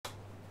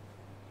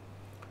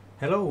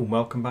Hello and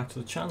welcome back to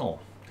the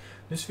channel.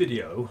 This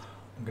video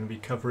I'm going to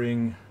be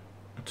covering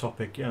a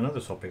topic,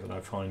 another topic that I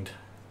find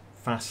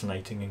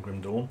fascinating in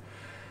Grim Dawn,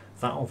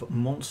 that of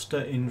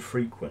Monster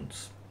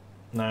Infrequents.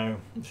 Now,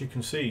 as you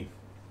can see,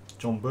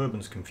 John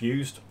Bourbon's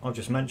confused. I've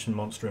just mentioned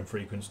Monster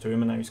Infrequents to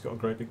him and now he's got a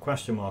great big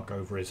question mark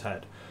over his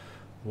head.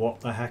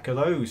 What the heck are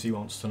those, he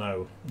wants to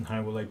know, and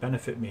how will they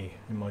benefit me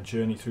in my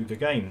journey through the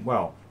game?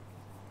 Well,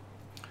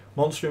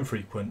 Monster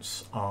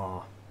Infrequents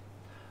are,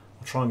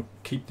 I'll try and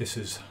keep this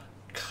as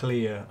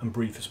clear and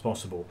brief as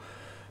possible.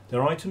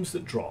 They're items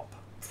that drop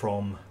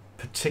from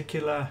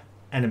particular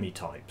enemy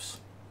types,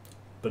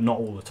 but not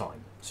all the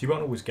time. So you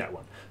won't always get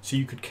one. So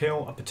you could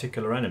kill a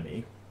particular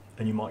enemy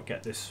and you might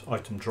get this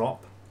item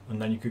drop, and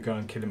then you could go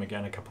and kill him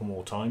again a couple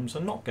more times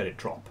and not get it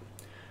drop.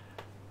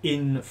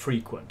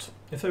 Infrequent.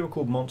 If they were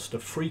called Monster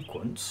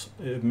Frequents,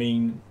 it would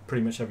mean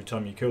pretty much every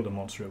time you killed a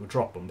monster it would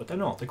drop them, but they're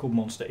not. They're called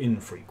Monster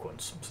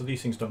Infrequents. So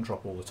these things don't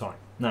drop all the time.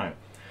 Now,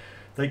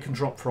 they can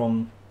drop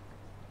from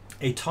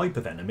a type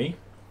of enemy.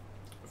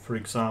 For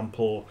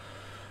example,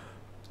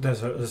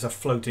 there's a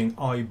floating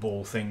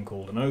eyeball thing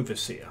called an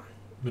Overseer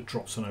that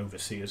drops an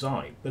Overseer's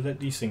eye, but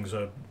these things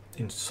are,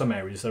 in some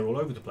areas they're all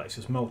over the place.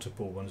 There's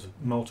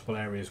multiple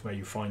areas where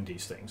you find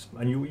these things,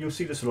 and you'll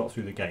see this a lot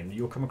through the game, that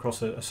you'll come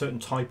across a certain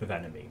type of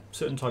enemy,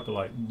 certain type of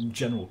like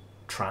general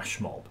trash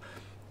mob,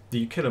 that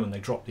you kill them and they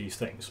drop these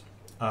things.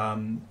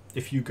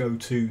 If you go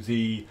to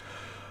the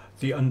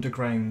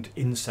underground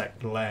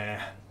insect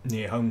lair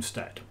near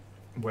Homestead,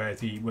 where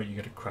you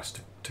get a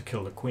quest to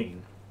kill the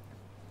queen,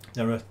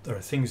 there are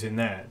things in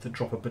there that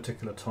drop a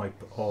particular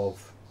type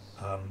of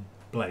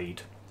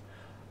blade,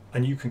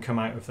 and you can come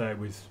out of there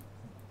with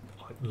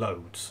like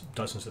loads,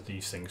 dozens of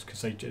these things,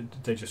 because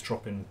they just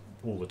drop in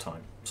all the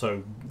time.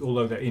 So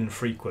although they're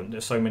infrequent,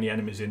 there's so many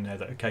enemies in there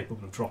that are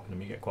capable of dropping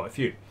them, you get quite a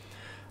few.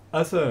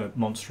 Other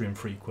Monster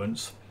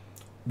Infrequents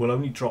will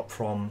only drop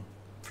from,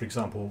 for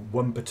example,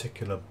 one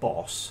particular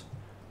boss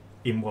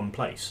in one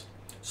place.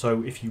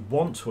 So if you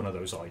want one of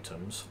those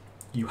items,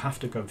 you have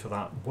to go to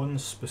that one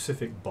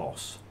specific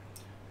boss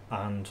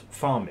and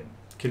farm him,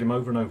 kill him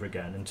over and over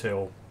again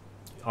until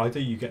either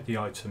you get the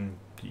item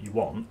that you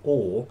want,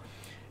 or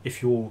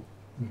if you're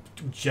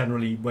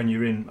generally, when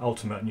you're in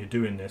Ultimate and you're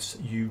doing this,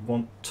 you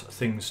want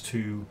things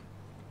to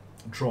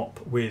drop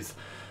with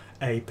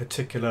a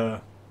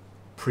particular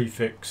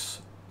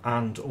prefix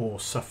and or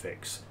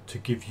suffix to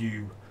give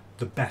you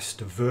the best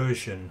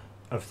version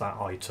of that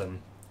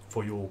item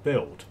for your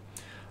build.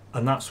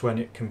 And that's when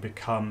it can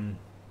become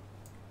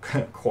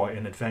quite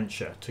an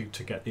adventure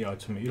to get the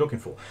item that you're looking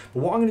for. But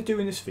what I'm going to do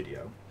in this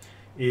video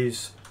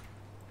is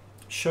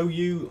show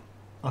you,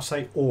 I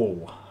say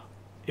all.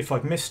 If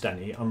I've missed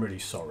any, I'm really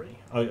sorry.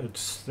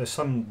 There's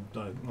some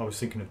I was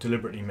thinking of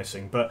deliberately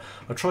missing, but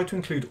I tried to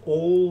include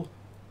all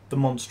the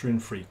Monster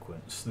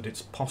Infrequents that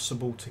it's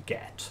possible to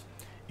get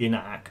in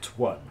Act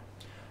 1.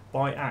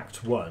 By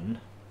Act 1,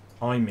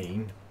 I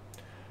mean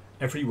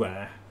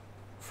everywhere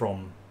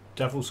from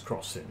Devil's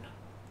Crossing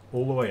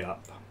all the way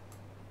up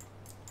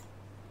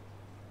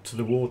to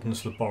the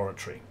Warden's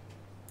Laboratory.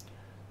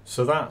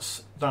 So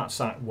that's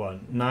Act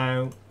 1.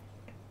 Now,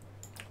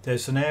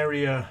 there's an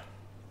area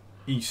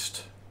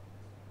east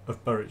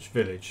of Burridge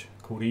Village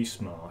called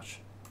Eastmarsh.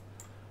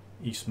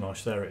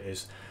 Eastmarsh, there it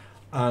is.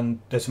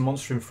 And there's a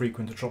Monster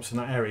Infrequent that drops in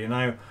that area.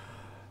 Now,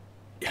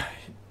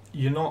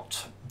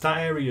 that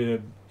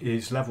area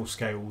is level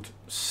scaled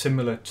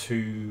similar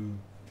to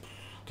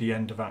the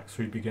end of Act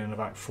 3, beginning of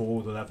Act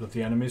 4, the level of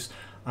the enemies,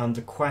 and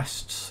the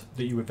quests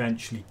that you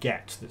eventually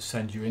get that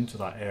send you into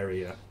that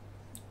area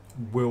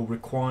will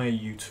require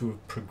you to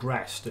have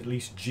progressed, at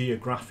least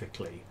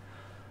geographically,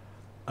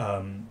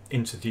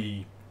 into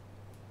the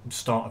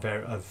start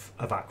of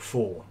Act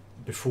 4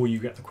 before you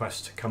get the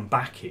quest to come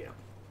back here.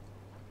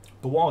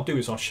 But what I'll do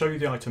is I'll show you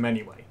the item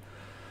anyway,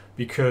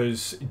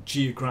 because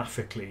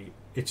geographically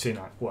it's in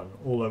Act 1,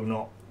 although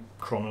not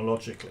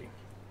chronologically,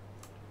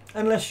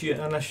 unless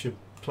you're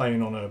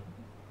playing on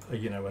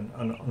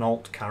an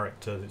alt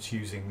character that's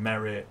using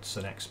merits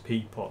and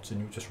XP pots and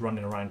you're just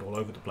running around all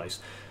over the place.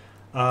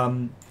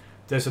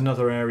 There's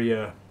another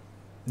area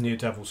near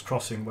Devil's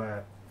Crossing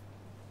where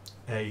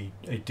a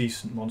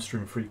decent Monster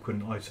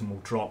Infrequent item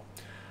will drop.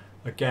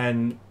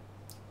 Again,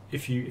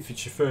 if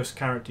it's your first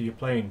character you're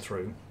playing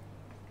through,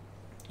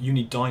 you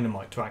need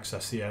dynamite to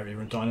access the area,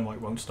 and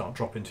dynamite won't start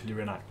dropping until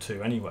you're in Act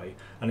 2 anyway.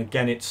 And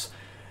again, it's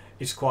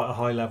quite a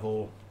high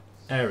level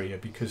area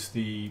because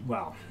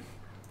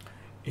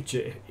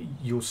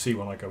you'll see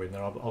when I go in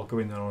there. I'll go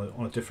in there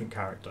on a different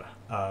character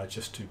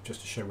just to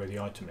show where the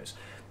item is.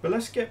 But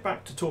let's get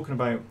back to talking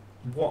about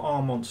what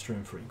are Monster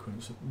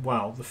Infrequents.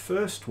 Well, the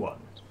first one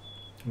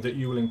that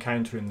you will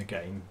encounter in the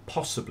game,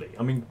 possibly,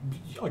 I mean,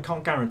 I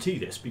can't guarantee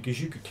this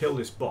because you could kill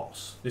this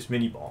boss, this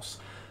mini boss,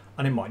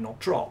 and it might not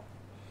drop.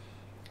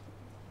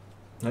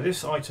 Now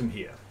this item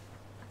here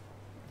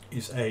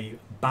is a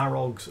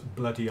Barrog's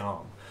Bloody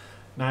Arm.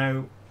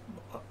 Now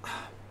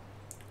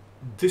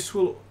this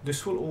will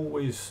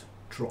always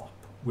drop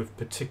with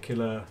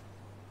particular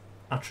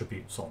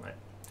attributes on it.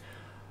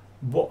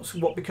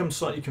 what becomes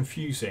slightly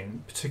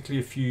confusing, particularly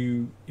if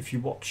you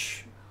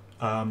watch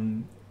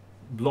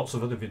lots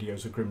of other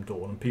videos of Grim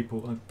Dawn and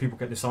people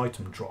get this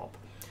item drop,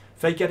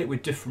 if they get it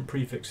with different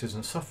prefixes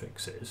and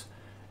suffixes,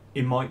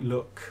 it might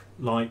look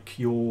like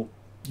you're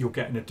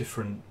getting a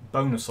different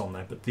bonus on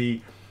there, but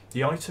the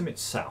item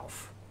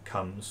itself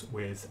comes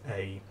with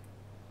a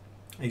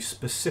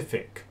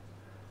specific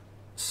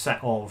set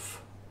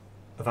of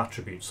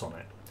attributes on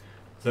it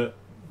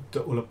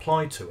that will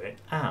apply to it.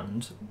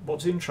 And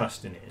what's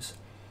interesting is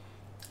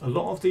a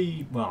lot of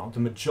the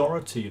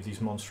majority of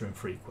these Monster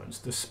Infrequents,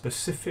 the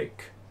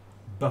specific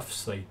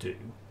buffs they do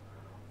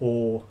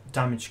or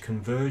damage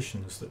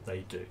conversions that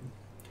they do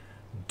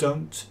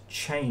don't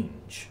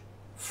change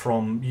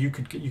from, you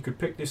could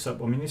pick this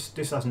up. I mean,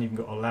 this hasn't even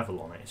got a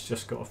level on it, it's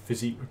just got a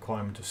physique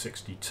requirement of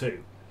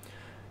 62.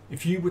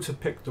 If you were to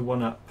pick the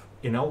one up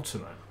in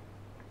Ultimate,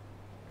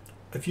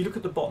 if you look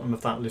at the bottom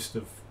of that list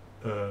of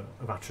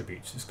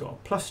attributes, it's got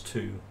a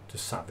 +2 to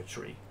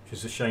Savagery, which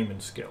is a Shaman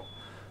skill,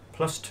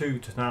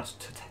 +2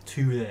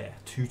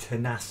 to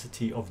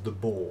Tenacity of the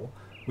Boar,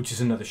 which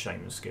is another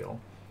Shaman skill,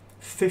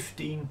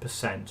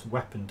 15%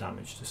 weapon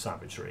damage to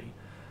Savagery,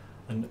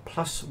 and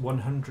plus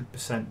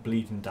 100%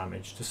 bleeding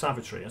damage to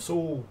Savagery. That's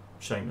all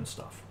Shaman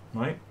stuff,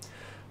 right?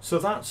 So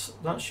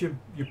that's your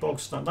bog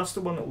stand. That's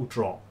the one that will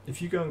drop.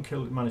 If you go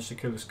and manage to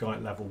kill this guy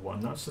at level 1,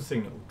 that's the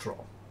thing that will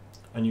drop,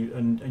 and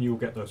you'll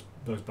get those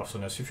buffs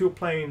on there. So if you're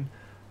playing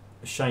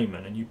a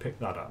Shaman and you pick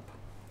that up,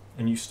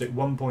 and you stick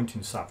 1 point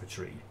in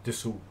Savagery,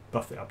 this will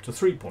buff it up to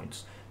 3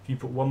 points. If you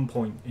put 1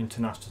 point in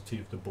Tenacity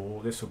of the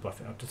Boar, this will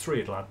buff it up to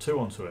 3. It'll add 2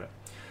 onto it.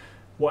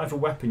 Whatever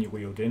weapon you're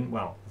wielding,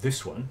 well,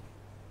 this one,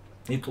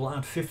 it'll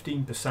add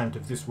 15%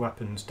 of this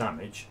weapon's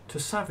damage to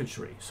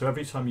Savagery. So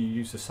every time you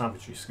use the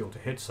Savagery skill to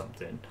hit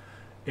something,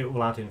 it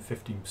will add in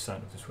 15%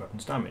 of this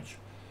weapon's damage.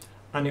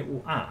 And it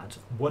will add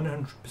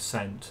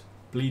 100%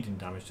 bleeding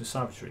damage to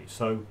Savagery.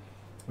 So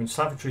when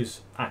Savagery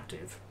is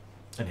active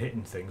and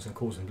hitting things and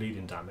causing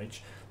bleeding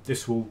damage,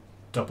 this will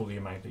double the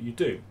amount that you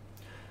do.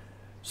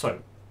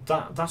 So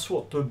that's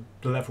what the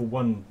level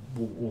 1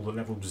 or the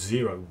level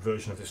 0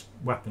 version of this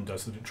weapon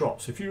does, that it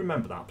drops. If you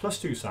remember that,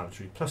 +2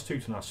 Savagery,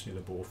 +2 Tenacity of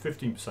the Boar,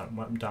 15%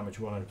 weapon damage,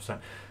 100%.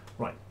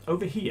 Right,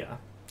 over here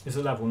is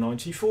a level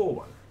 94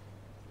 one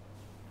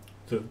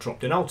that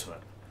dropped in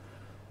Ultimate.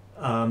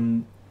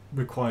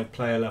 Required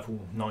player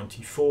level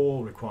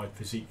 94, required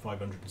physique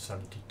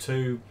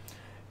 572.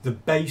 The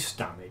base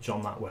damage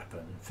on that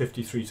weapon,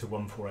 53 to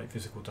 148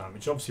 physical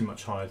damage, obviously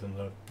much higher than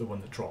the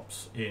one that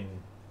drops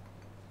in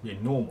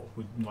normal,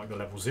 with like the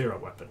level 0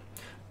 weapon.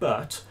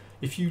 But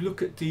if you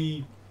look at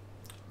the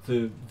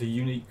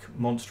unique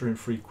Monster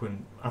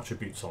Infrequent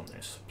attributes on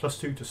this,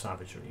 +2 to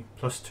Savagery,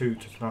 +2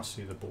 to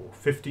Tenacity of the Boar,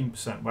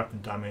 15%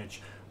 weapon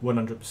damage,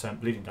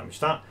 100% bleeding damage,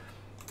 that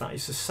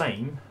is the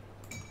same.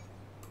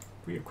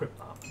 We equip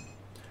that.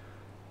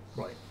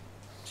 Right,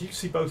 so you can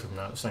see both of them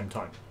now at the same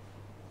time.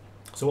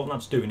 So what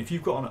that's doing, if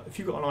you've got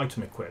an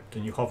item equipped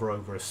and you hover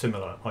over a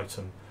similar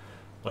item,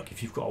 like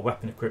if you've got a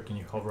weapon equipped and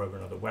you hover over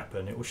another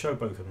weapon, it will show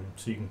both of them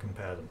so you can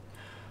compare them.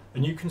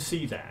 And you can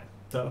see there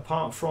that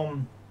apart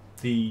from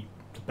the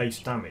base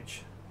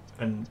damage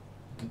and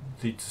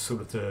the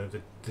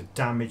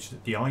damage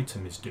that the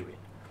item is doing,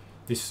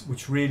 this,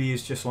 which really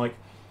is just like,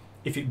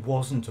 if it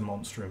wasn't a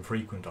Monster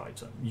Infrequent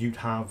item, you'd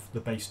have the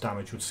base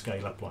damage would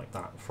scale up like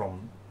that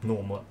from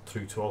normal up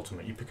through to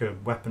Ultimate. You pick a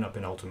weapon up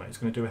in Ultimate, it's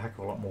going to do a heck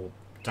of a lot more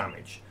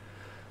damage.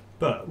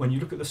 But when you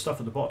look at the stuff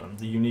at the bottom,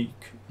 the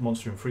unique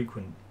Monster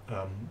Infrequent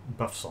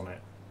buffs on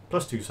it,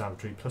 +2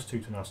 Savagery, +2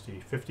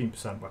 Tenacity,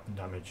 15% weapon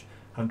damage,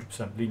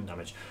 100% bleeding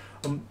damage.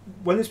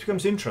 When this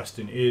becomes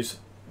interesting is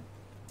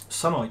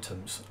some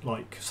items,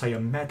 like say a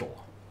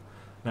medal.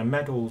 Now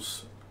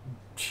medals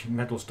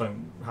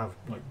don't have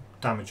like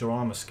damage or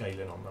armor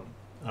scaling on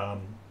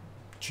them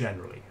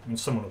generally. I mean,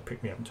 someone will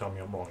pick me up and tell me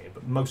I'm wrong here,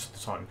 but most of the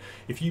time,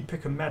 if you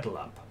pick a medal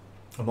up,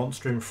 a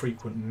Monster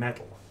Infrequent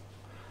medal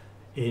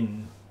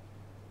in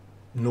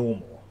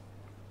normal,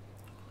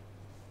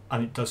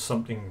 and it does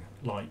something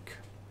like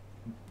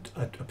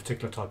a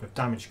particular type of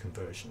damage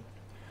conversion,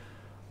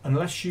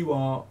 unless you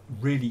are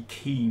really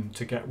keen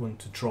to get one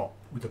to drop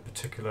with a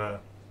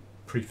particular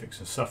prefix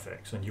and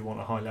suffix and you want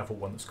a high level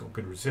one that's got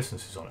good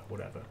resistances on it,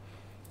 whatever,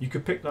 you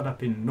could pick that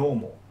up in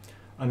normal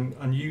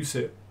and use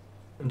it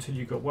until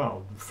you got,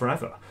 well,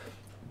 forever,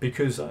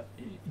 because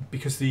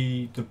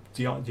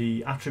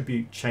the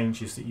attribute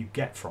changes that you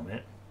get from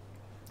it,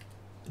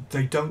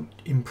 they don't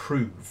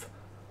improve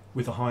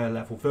with a higher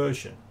level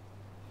version.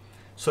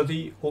 So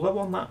although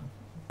on that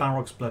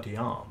Barrog's bloody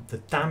arm, the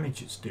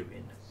damage it's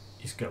doing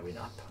is going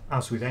up,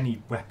 as with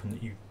any weapon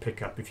that you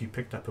pick up. If you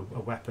picked up a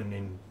weapon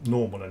in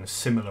normal and a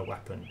similar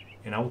weapon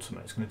in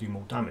Ultimate, it's going to do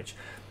more damage.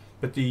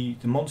 But the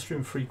Monster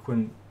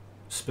Infrequent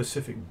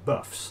specific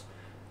buffs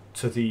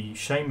to the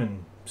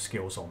Shaman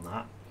skills on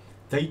that,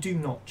 they do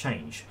not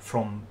change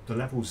from the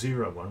level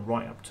 0 one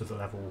right up to the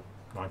level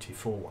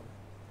 94 one.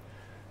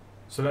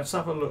 So let's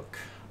have a look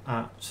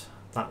at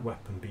that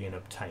weapon being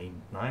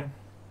obtained now,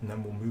 and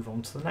then we'll move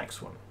on to the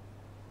next one.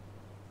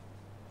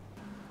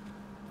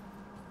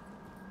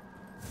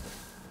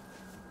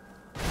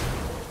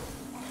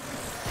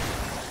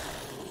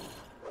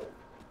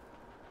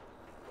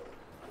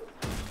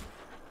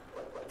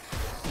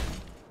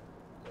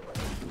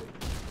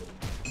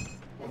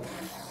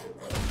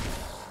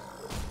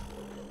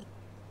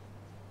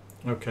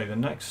 Okay, the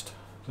next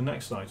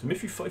item.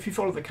 If you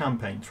follow the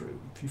campaign through,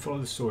 if you follow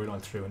the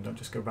storyline through, and don't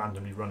just go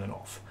randomly running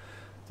off,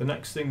 the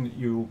next thing that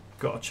you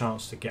got a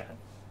chance to get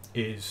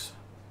is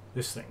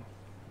this thing,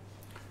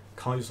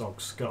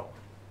 Kyzogg's skull.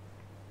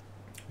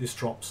 This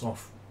drops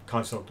off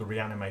Kyzogg the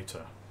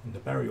Reanimator in the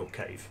Burial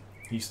Cave.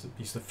 He's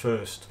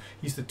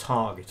the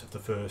target of the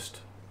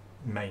first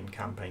main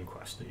campaign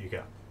quest that you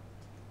get.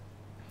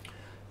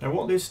 Now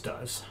what this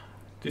does,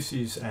 this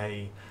is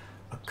a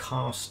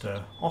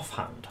caster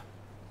offhand.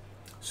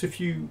 So if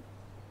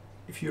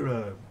you're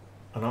an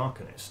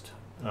Arcanist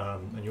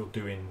and you're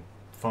doing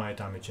fire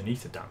damage and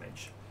ether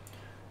damage,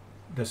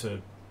 there's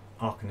a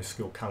Arcanist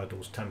skill,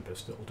 Kalis'Ka's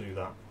Tempest, that will do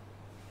that.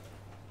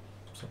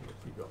 So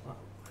if we got that.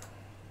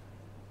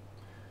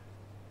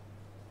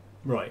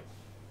 Right.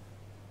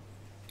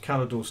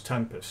 Kalis'Ka's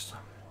Tempest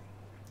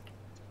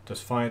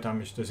does fire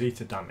damage, does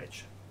ether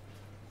damage.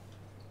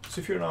 So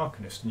if you're an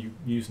Arcanist and you're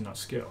using that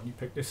skill and you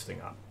pick this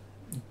thing up,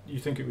 you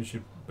think it was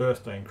your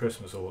birthday and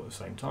Christmas all at the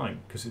same time,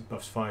 because it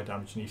buffs fire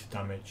damage and ether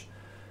damage,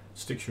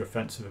 sticks your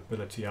offensive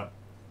ability up,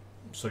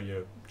 so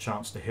your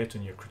chance to hit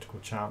and your critical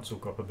chance will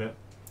go up a bit,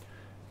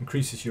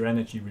 increases your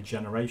energy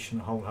regeneration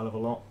a whole hell of a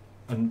lot,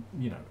 and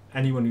you know,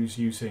 anyone who's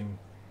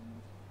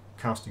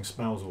casting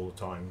spells all the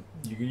time,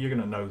 you're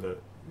going to know that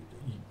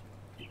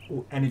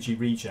energy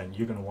regen,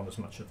 you're going to want as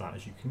much of that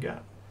as you can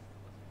get.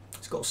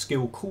 It's got a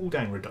skill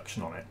cooldown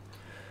reduction on it,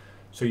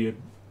 so your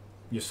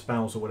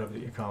spells or whatever that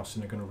you're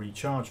casting are going to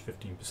recharge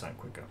 15%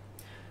 quicker.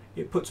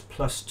 It puts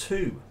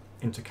 +2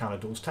 into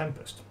Kalis'Ka's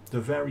Tempest, the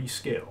very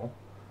skill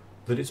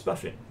that it's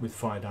buffing with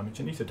fire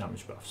damage and ether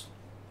damage buffs.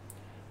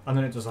 And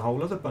then it does a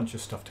whole other bunch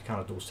of stuff to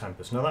Kalis'Ka's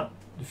Tempest. Now that,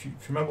 if you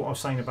remember what I was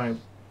saying about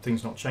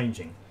things not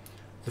changing,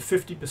 the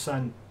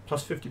 50%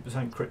 plus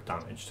 50% crit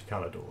damage to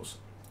Kalis'Ka's,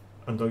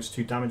 and those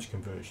two damage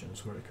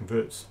conversions where it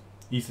converts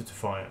ether to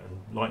fire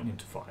and lightning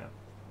to fire,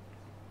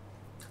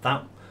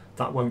 that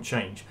won't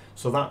change.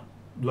 So that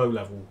low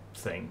level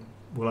thing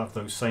will have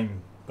those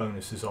same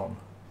bonuses on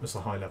as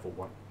the high level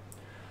one.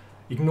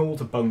 Ignore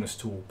the bonus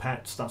to all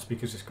pets, that's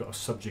because it's got a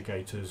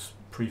subjugator's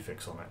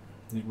prefix on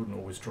it. It wouldn't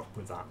always drop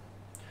with that.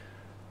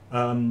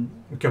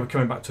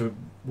 Coming back to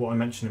what I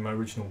mentioned in my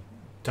original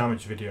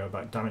damage video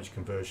about damage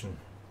conversion,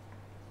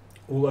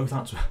 although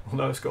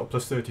it's got a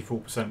plus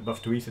 34%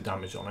 buff to ether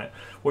damage on it,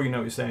 what you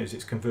notice there is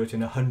it's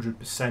converting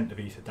 100% of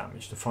ether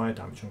damage to fire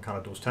damage on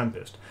Kalis'Ka's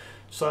Tempest.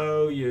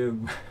 So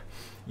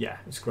yeah,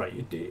 it's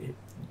great.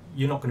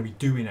 You're not going to be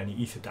doing any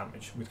ether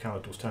damage with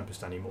Kalis'Ka's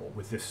Tempest anymore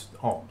with this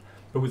on,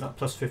 but with that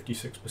plus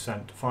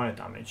 56% fire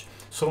damage,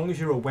 so long as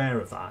you're aware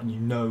of that and you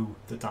know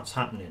that that's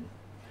happening,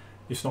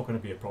 it's not going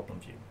to be a problem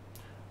for you.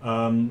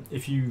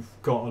 If you've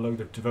got a load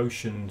of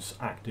devotions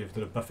active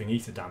that are buffing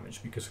ether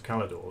damage because of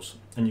Kalis'Ka's,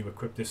 and you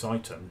equip this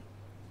item,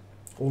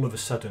 all of a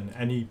sudden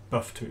any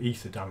buff to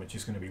ether damage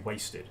is going to be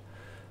wasted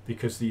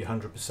because the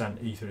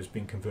 100% ether has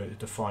been converted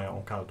to fire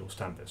on Kalis'Ka's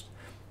Tempest.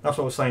 That's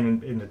what I was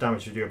saying in the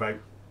damage video about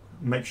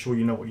make sure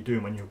you know what you're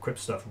doing when you equip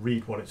stuff,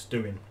 read what it's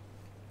doing,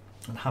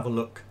 and have a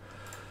look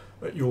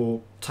at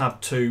your tab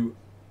 2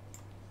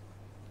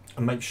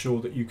 and make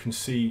sure that you can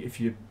see if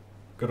you've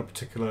got a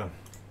particular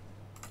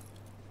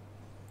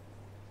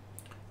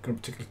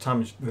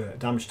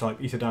damage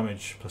type. Ether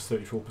damage plus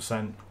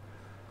 34%,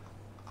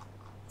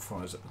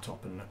 fire's at the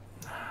top, and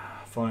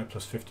fire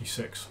plus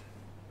 56.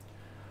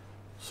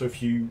 So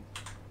if you,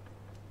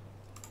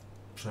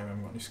 shame I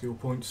haven't got any skill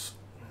points,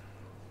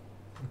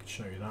 I can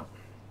show you that,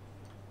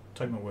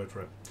 take my word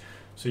for it.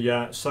 So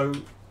yeah, so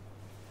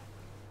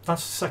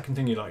that's the second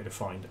thing you're likely to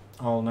find.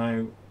 I'll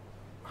now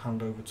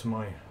hand over to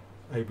my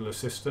able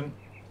assistant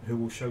who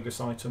will show this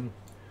item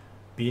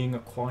being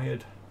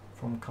acquired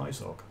from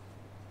Kyzogg.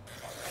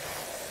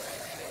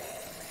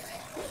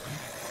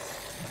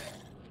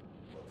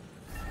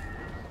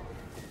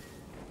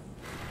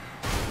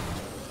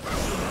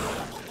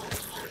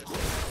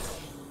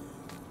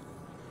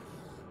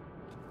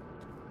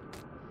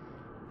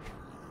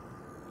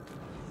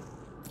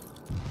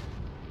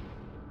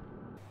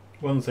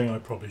 One thing I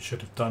probably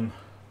should have done,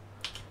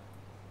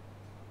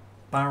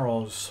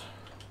 Barrog,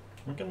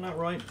 am I getting that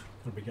right?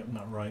 I'll be getting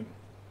that right.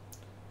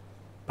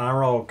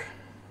 Barrog,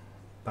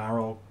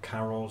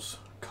 Karos,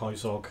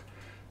 Kyzogg,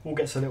 all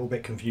gets a little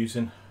bit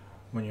confusing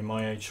when you're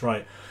my age.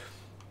 Right,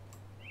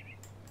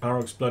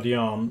 Barrog's bloody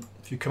arm,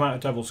 if you come out of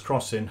Devil's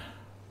Crossing,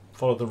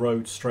 follow the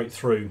road straight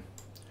through,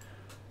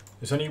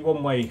 there's only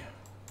one way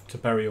to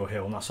Burial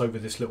Hill, and that's over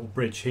this little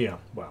bridge here,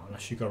 well,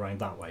 unless you go around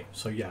that way,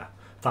 so yeah,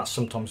 that's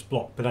sometimes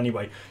blocked. But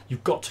anyway,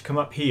 you've got to come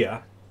up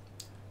here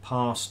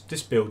past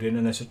this building,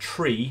 and there's a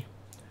tree,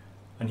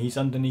 and he's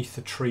underneath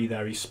the tree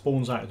there. He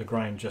spawns out of the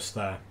ground just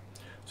there.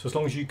 So as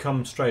long as you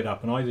come straight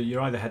up, and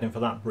you're either heading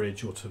for that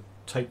bridge or to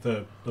take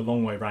the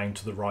long way round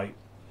to the right,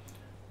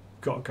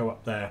 got to go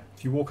up there.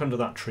 If you walk under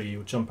that tree,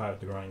 you'll jump out of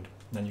the ground,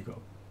 and then you've got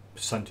a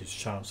percentage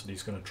chance that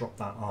he's going to drop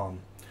that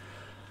arm.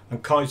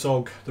 And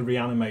Kyzogg the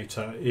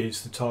Reanimator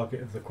is the target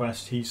of the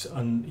quest. He's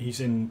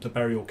in the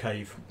Burial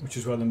Cave, which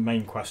is where the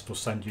main quest will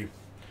send you.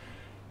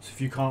 So if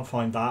you can't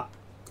find that,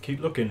 keep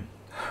looking.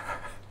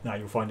 Now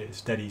you'll find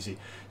it's dead easy.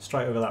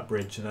 Straight over that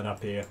bridge and then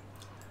up here.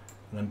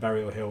 And then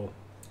Burial Hill.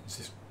 There's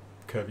this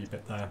curvy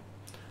bit there.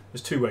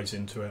 There's two ways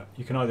into it.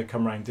 You can either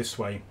come around this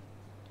way,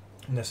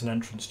 and there's an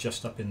entrance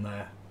just up in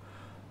there.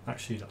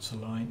 Actually, that's a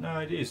lie. No,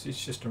 it is.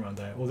 It's just around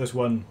there. Or there's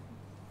one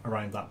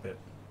around that bit.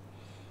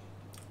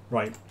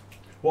 Right.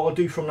 What I'll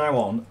do from now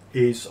on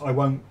is I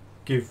won't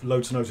give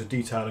loads and loads of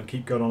detail and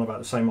keep going on about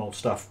the same old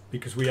stuff,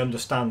 because we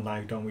understand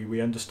now, don't we? We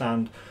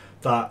understand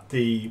that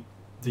the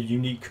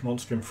unique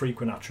Monster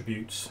Infrequent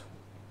attributes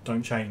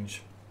don't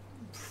change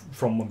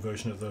from one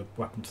version of the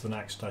weapon to the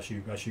next as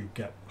you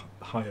get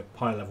higher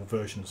level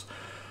versions.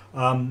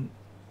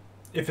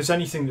 If there's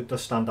anything that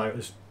does stand out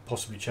as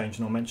possibly changed,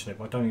 and I'll mention it,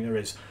 but I don't think there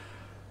is.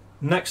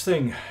 Next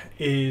thing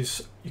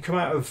is you come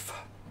out of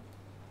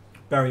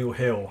Burial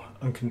Hill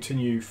and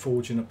continue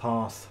forging a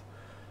path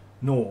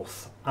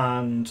north,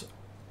 and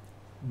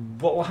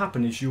what will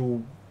happen is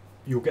you'll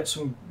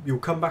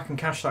come back and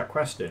cash that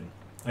quest in,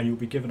 and you'll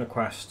be given a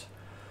quest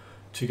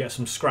to get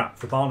some scrap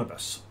for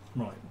Barnabas.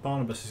 Right,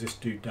 Barnabas is this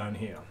dude down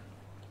here.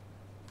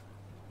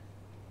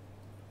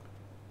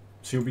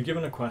 So you'll be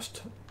given a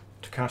quest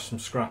to cash some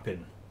scrap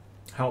in,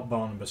 help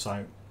Barnabas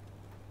out.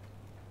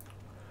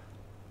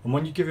 And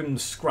when you give him the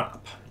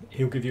scrap,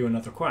 he'll give you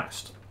another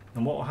quest.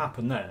 And what will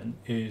happen then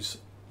is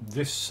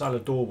this cellar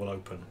door will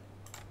open.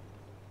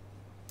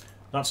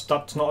 That's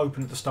not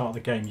open at the start of the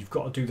game. You've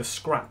got to do the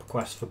scrap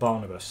quest for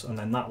Barnabas, and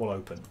then that will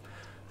open.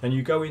 Then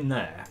you go in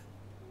there,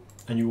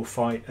 and you will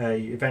fight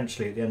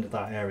eventually at the end of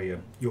that area,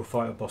 you'll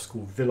fight a boss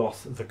called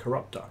Viloth the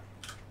Corruptor.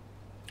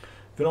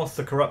 Viloth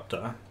the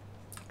Corruptor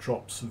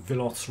drops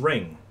Viloth's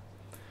ring.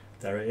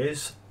 There it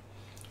is.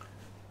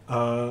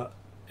 It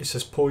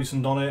says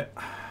poisoned on it,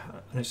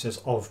 and it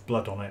says of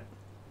blood on it.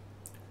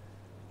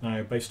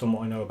 Now, based on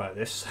what I know about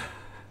this,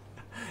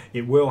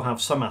 it will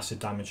have some acid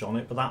damage on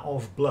it, but that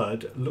of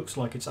blood looks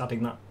like it's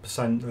adding that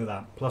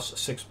plus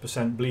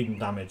 6% bleeding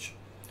damage,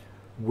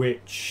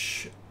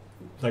 which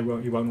you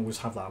won't always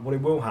have that. What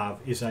it will have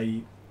is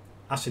a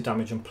acid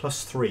damage and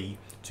 +3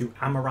 to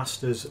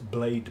Amarasta's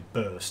Blade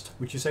Burst,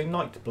 which is a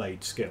Night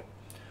Blade skill.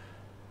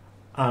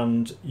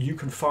 And you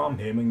can farm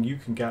him, and you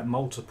can get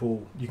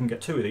multiple. You can get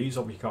 2 of these.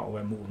 Obviously, you can't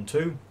wear more than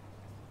 2.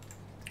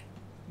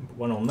 Put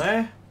one on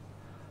there,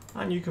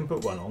 and you can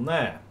put one on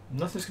there.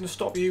 Nothing's going to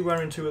stop you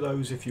wearing 2 of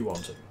those if you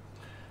want to.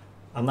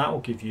 And that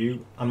will give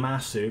you a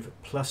massive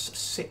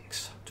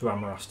 +6 to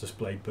Amarasta's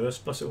Blade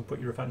Burst, plus it will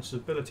put your offensive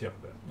ability up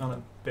a bit, and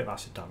a bit of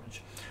acid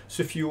damage.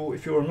 So if you're a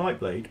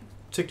Nightblade,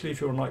 particularly if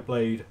you're a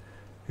Nightblade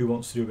who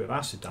wants to do a bit of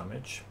acid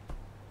damage,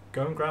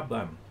 go and grab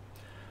them.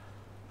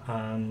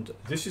 And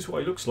this is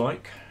what he looks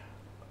like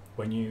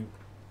when you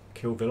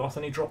kill Viloth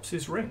and he drops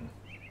his ring.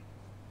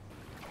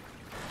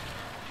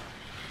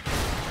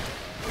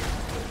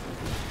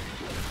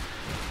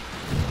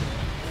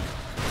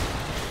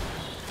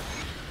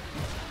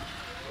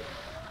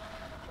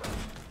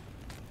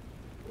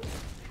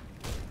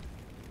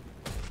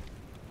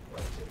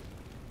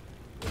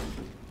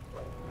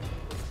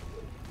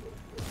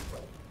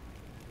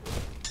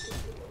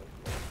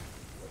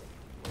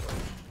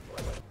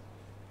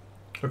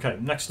 Okay,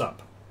 next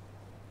up,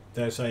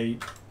 there's a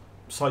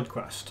side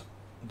quest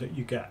that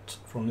you get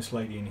from this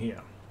lady in here.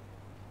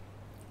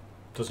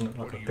 Doesn't look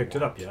like I've picked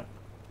it up yet.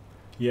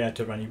 Yeah,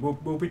 Tereni,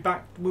 we'll be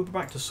back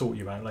to sort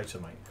you out later,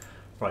 mate.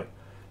 Right,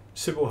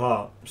 Sybil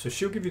Heart. So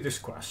she'll give you this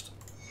quest.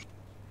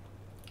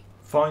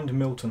 Find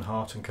Milton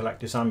Heart and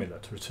collect his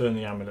amulet. Return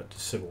the amulet to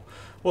Sybil.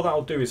 What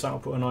that'll do is that'll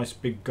put a nice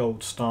big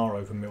gold star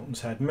over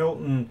Milton's head.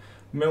 Milton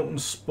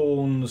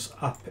spawns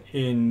up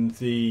in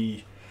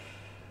the...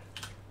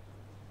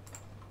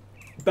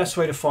 Best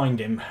way to find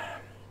him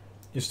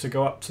is to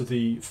go up to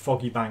the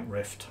Foggy Bank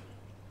Rift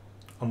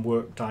and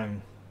work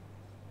down.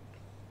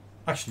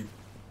 Actually,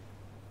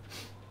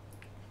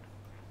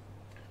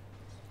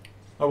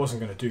 I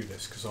wasn't going to do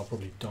this because I'll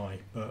probably die,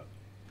 but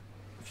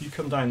if you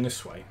come down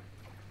this way,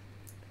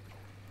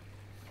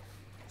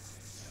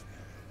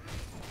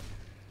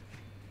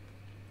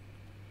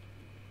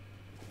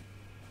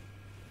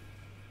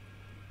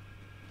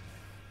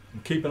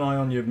 and keep an eye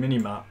on your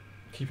mini-map.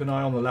 Keep an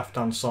eye on the left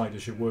hand side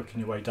as you're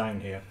working your way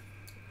down here.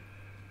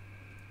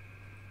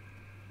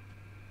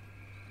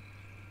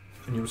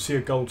 And you'll see a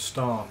gold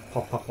star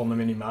pop up on the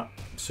minimap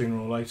sooner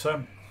or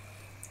later.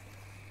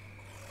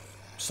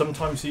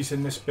 Sometimes he's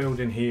in this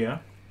building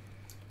here.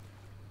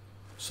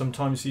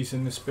 Sometimes he's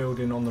in this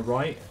building on the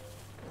right.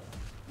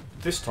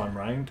 This time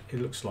round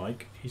it looks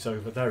like he's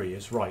over there. He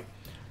is, right.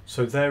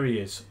 So there he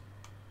is,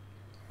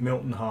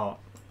 Milton Heart,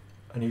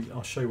 and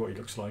I'll show you what he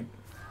looks like.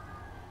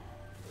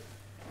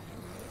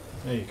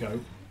 There you go.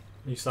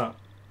 He's that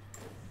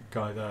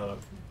guy there, like,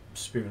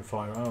 spewing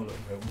fire. Oh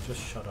look, Milton, just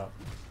shut up.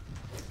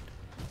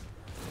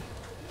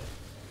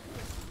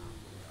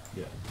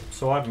 Yeah.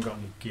 So I haven't got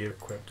any gear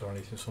equipped or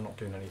anything, so I'm not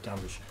doing any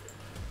damage.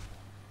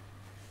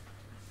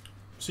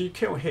 So you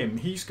kill him.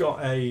 He's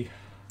got a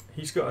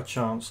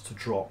chance to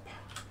drop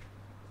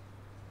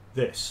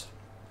this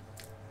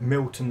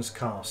Milton's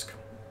Casque.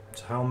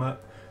 It's a helmet.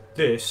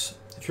 This,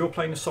 if you're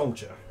playing a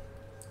soldier,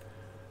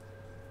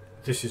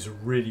 this is a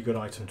really good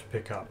item to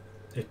pick up.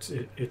 It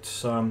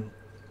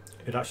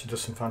actually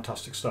does some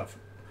fantastic stuff.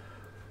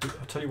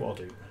 I'll tell you what I'll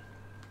do.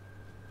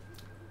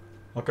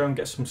 I'll go and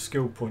get some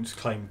skill points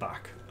claimed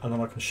back, and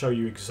then I can show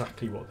you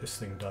exactly what this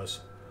thing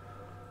does.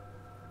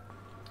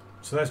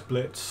 So there's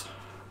Blitz.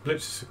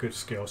 Blitz is a good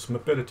skill, some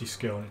ability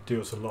skill, and it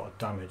deals a lot of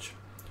damage.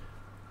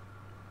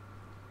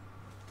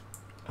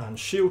 And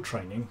shield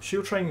training.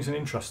 Shield training is an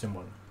interesting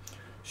one.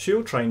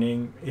 Shield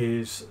training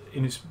is,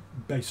 in its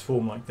base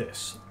form like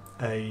this,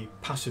 a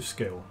passive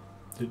skill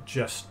that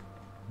just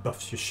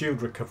buffs your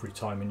shield recovery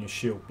time and your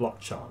shield block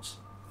chance.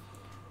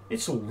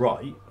 It's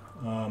alright.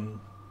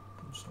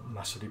 It's not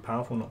massively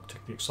powerful, not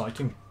particularly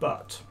exciting,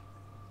 but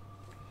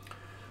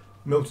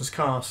Milton's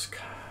Casque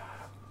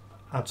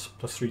adds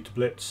 +3 to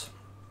Blitz,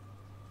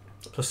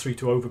 +3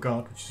 to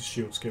Overguard, which is a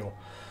shield skill.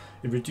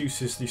 It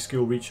reduces the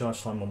skill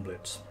recharge time on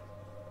Blitz.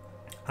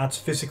 Adds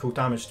physical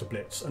damage to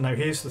Blitz. And now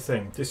here's the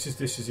thing, this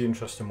is the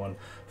interesting one.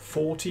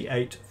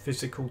 48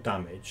 physical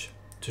damage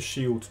to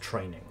shield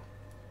training.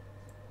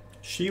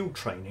 Shield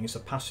training is a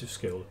passive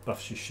skill that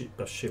buffs your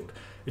shield.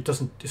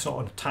 It's not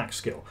an attack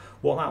skill.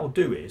 What that will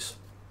do is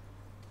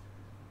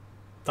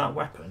that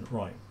weapon,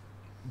 right,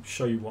 I'll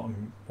show you what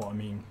I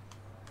mean,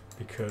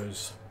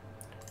 because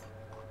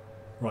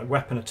right,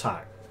 weapon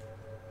attack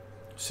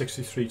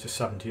 63 to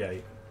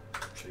 78.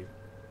 Actually,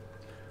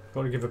 I've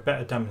got to give a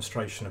better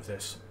demonstration of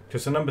this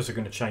because the numbers are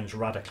going to change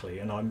radically,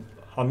 and I'm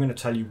going to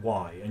tell you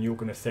why, and you're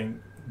going to think,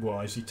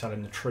 why is he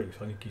telling the truth?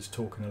 I think he's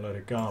talking a load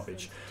of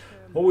garbage.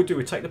 What we do,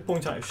 we take the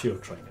point out of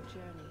shield training.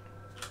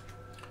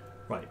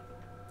 Right,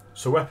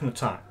 so weapon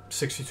attack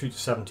 63 to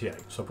 78.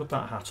 So I put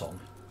that hat on.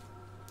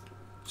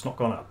 It's not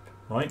gone up,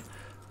 right?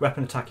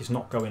 Weapon attack is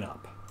not going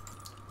up.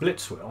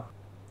 Blitz will.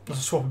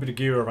 Let's swap a bit of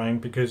gear around,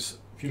 because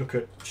if you look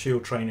at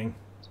shield training,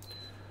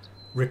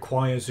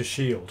 requires a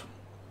shield.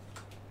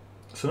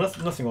 So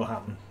nothing will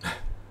happen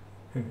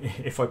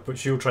if I put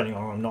shield training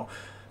on or I'm not.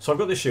 So I've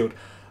got this shield.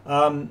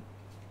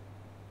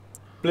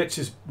 Blitz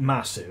is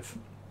massive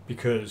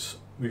because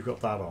we've got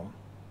that on.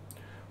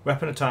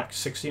 Weapon attack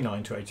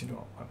 69 to 89.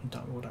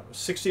 Whatever.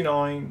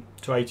 69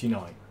 to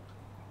 89.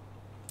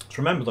 So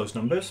remember those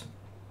numbers.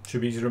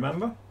 Should be easy to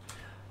remember.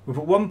 We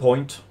put 1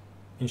 point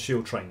in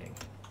shield training.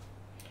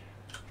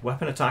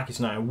 Weapon attack is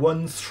now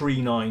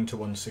 139 to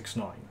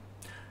 169.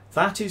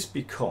 That is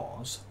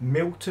because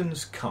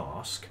Milton's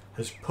Casque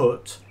has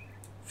put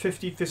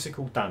 50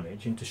 physical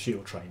damage into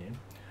shield training,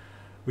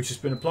 which has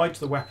been applied to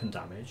the weapon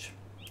damage,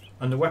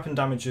 and the weapon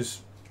damage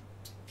is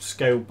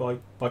scaled by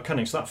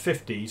cunning. So that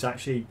 50 is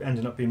actually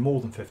ending up being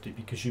more than 50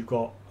 because you've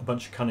got a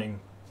bunch of cunning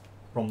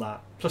from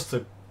that, plus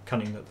the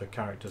cunning that the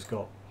character's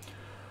got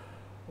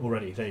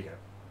already. There you go.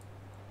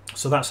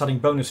 So that's adding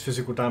bonus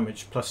physical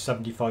damage plus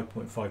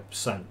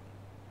 75.5%.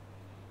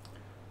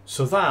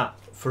 So that,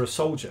 for a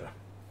soldier,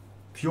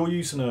 if you're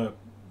using a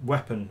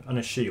weapon and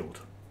a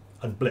shield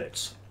and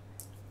blitz,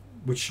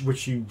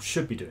 which you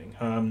should be doing,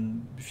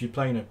 if you're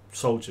playing a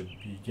soldier,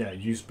 yeah,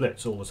 use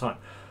blitz all the time.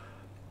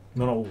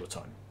 Not all the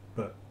time,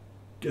 but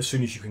as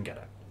soon as you can get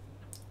it.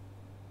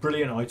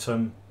 Brilliant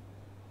item,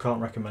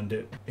 can't recommend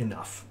it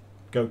enough.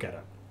 Go get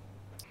it.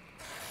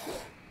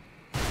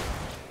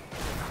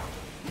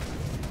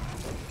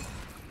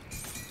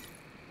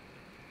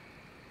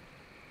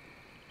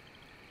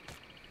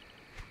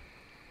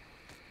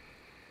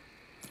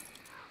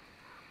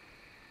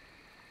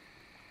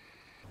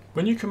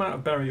 When you come out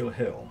of Burial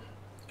Hill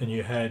and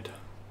you head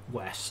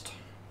west,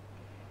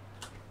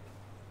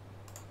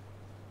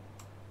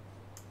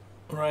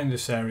 around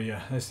this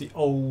area there's the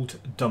old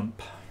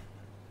dump.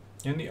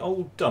 In the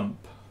old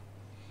dump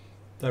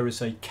there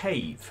is a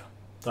cave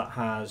that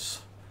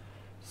has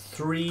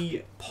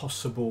 3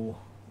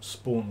 possible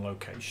spawn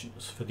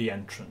locations for the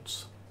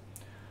entrance,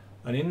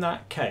 and in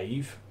that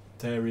cave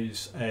there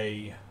is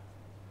a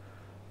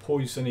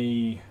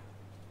poisony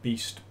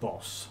beast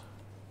boss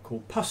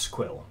called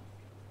Pusquill.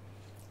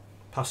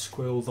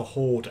 Pusquill the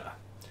Hoarder.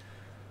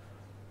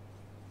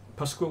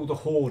 Pusquill the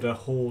Hoarder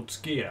hoards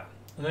gear,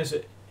 and there's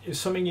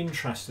something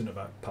interesting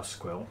about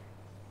Pusquill.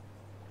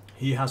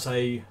 He has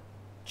a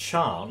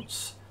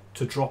chance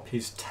to drop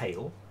his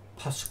tail,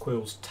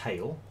 Pusquill's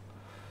tail.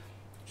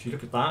 If you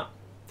look at that,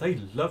 they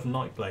love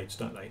Nightblades,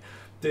 don't they?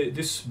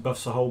 This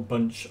buffs a whole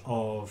bunch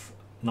of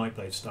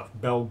Nightblade stuff.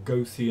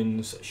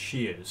 Belgothian's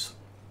Shears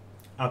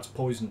adds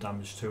poison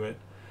damage to it,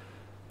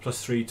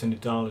 +3 to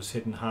Nidala's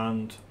Hidden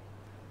Hand.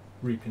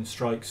 Reaping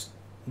Strikes,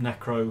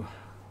 Necro,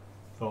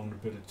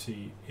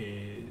 vulnerability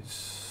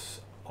is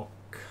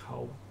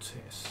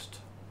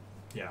Occultist.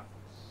 Yeah.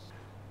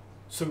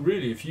 So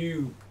really, if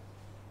you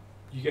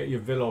get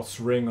your Viloth's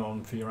ring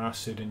on for your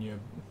acid and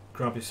you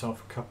grab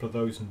yourself a couple of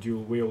those and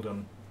dual wield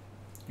them,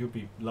 you'll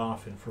be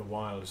laughing for a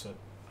while as an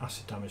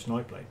acid damage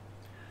Nightblade.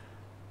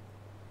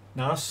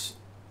 Now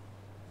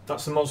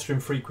that's the Monster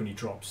Infrequent he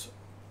drops.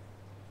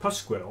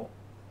 Pusquill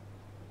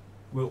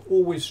will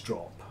always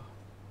drop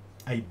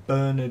a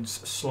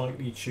Bernard's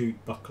Slightly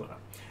Chewed Buckler.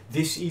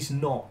 This is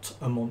not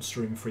a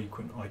Monster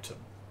Infrequent item.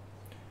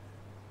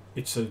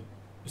 It's a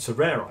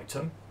rare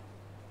item,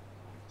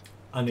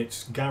 and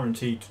it's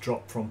guaranteed to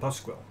drop from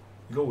Pusquill.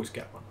 You'll always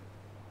get one.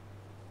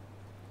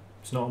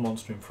 It's not a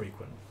monster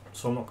infrequent,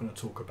 so I'm not going to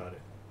talk about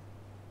it.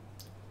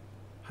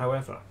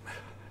 However,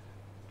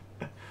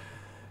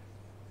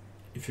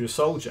 if you're a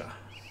soldier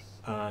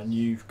and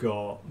you've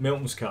got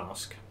Milton's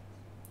Casque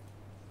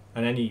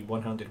and any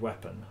one-handed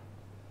weapon,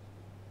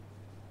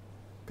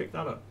 pick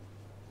that up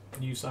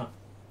and use that.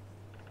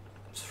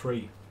 It's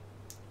free.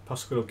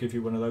 Pusquill will give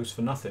you one of those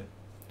for nothing.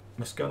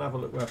 Let's go and have a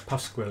look where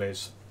Pusquill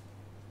is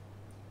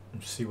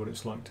and see what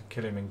it's like to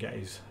kill him and get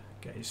his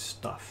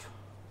stuff.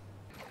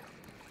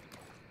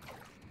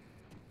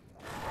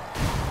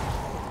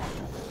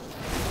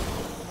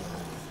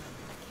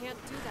 Can't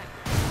do that.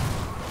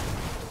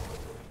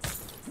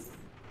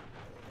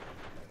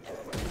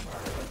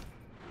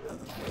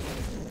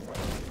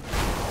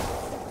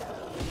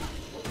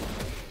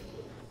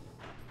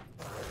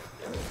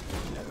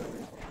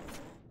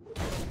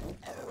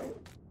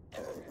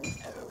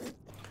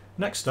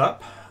 Next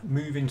up,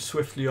 moving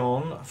swiftly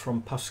on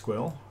from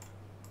Pusquill,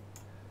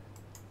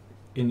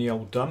 in the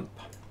old dump,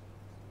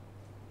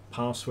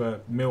 past where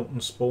Milton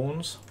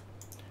spawns.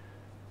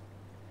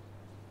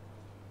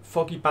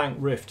 Foggy Bank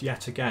Rift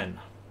yet again.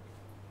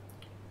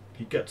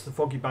 You get to the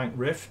Foggy Bank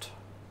Rift,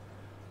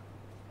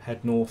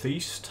 head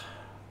northeast,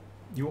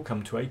 you will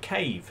come to a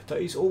cave that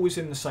is always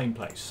in the same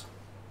place.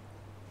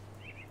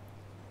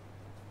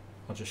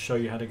 I'll just show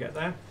you how to get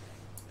there.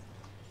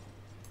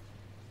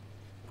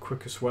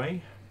 Quickest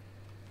way.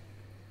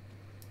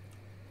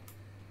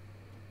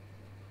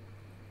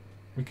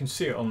 We can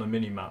see it on the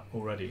mini-map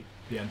already,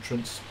 the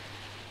entrance.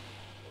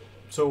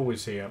 It's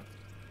always here.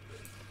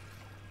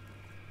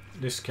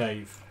 This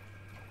cave.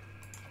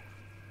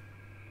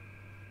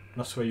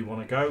 That's where you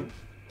want to go.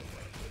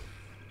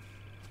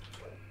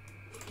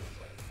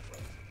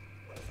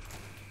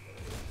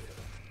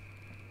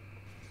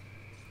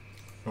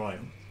 Right.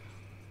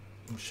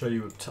 I'll show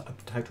you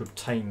how to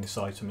obtain this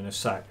item in a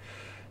sec.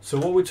 So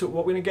what we're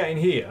going to get in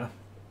here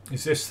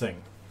is this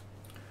thing.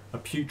 A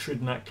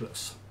Putrid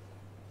Necklace.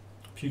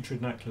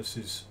 Putrid Necklace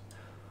is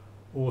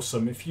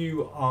awesome. If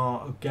you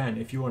are, again,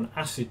 if you're an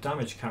acid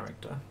damage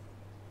character,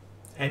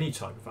 any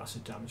type of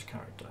acid damage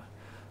character,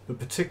 but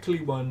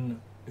particularly one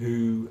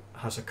who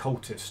has a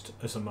cultist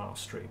as a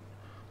mastery,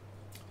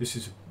 this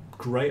is a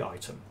great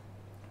item.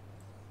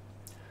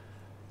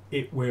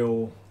 It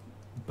will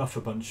buff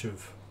a bunch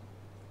of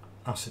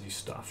acidy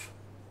stuff.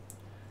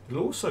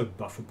 It'll also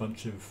buff a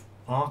bunch of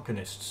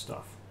Arcanist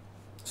stuff,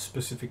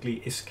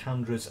 specifically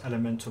Iskandra's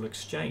Elemental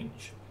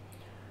Exchange.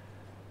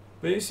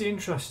 But it's the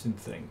interesting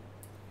thing,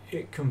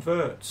 it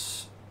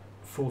converts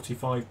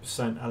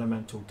 45%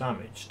 elemental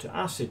damage to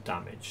acid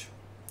damage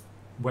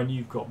when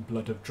you've got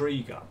Blood of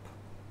Krieg up.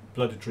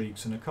 Blood of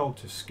Krieg's an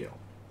occultist skill.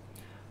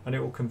 And it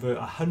will convert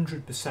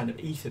 100% of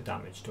ether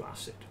damage to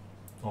acid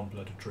on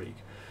Blood of Krieg.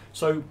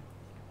 So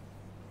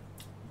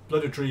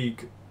Blood of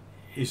Krieg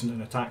isn't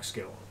an attack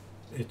skill.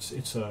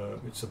 It's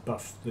a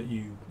buff that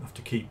you have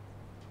to keep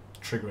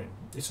triggering.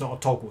 It's not a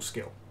toggle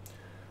skill.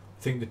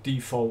 I think the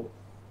default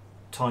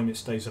time it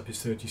stays up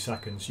is 30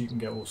 seconds. You can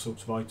get all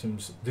sorts of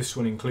items, this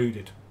one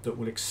included, that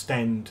will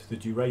extend the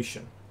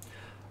duration.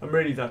 And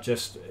really that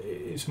just,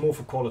 it's more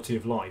for quality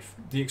of life.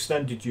 The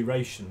extended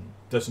duration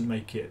doesn't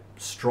make it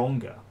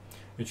stronger.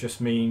 It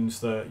just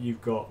means that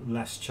you've got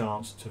less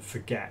chance to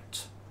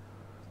forget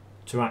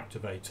to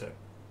activate it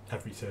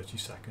every 30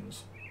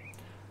 seconds.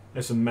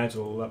 There's a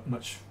medal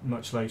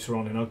much later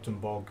on in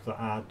Ugdenbog that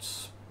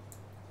adds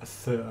a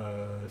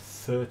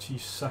 30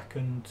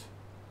 second.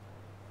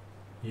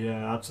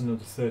 Yeah, adds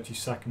another 30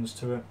 seconds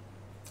to it.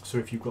 So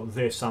if you've got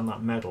this and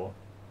that medal,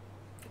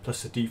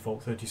 plus the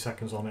default 30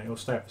 seconds on it, it'll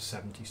stay up for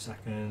 70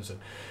 seconds. And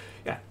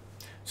yeah,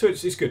 so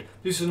it's good.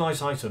 This is a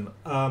nice item.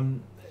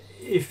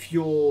 If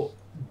your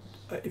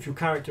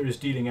character is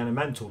dealing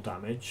elemental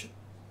damage,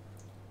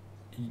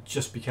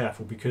 just be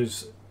careful,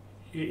 because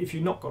if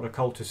you've not got a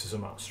cultist as a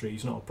mastery,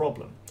 it's not a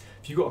problem.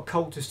 If you've got a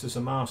cultist as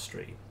a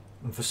mastery,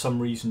 and for some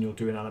reason you're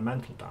doing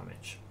elemental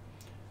damage,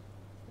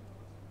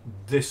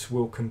 this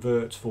will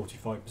convert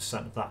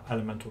 45% of that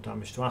elemental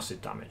damage to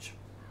acid damage.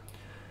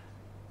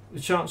 The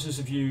chances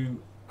of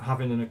you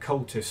having an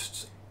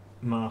occultist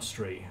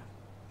mastery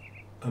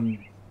and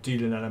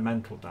dealing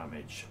elemental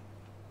damage,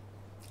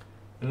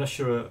 unless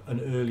you're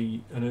an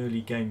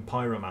early game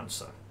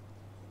pyromancer,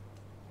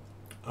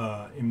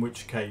 in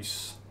which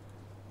case,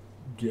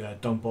 yeah,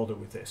 don't bother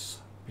with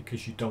this,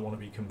 because you don't want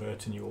to be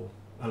converting your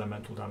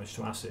elemental damage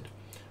to acid.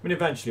 I mean,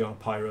 eventually on a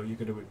pyro, you're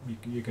going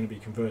to be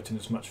converting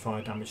as much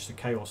fire damage to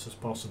chaos as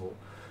possible.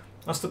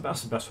 That's the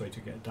best way to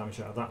get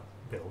damage out of that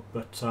build.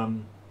 But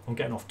I'm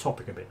getting off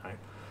topic a bit now.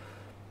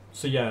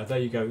 So yeah, there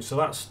you go. So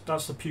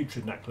that's the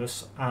Putrid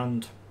Necklace,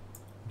 and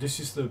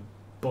this is the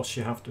boss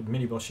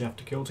mini boss you have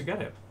to kill to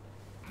get it.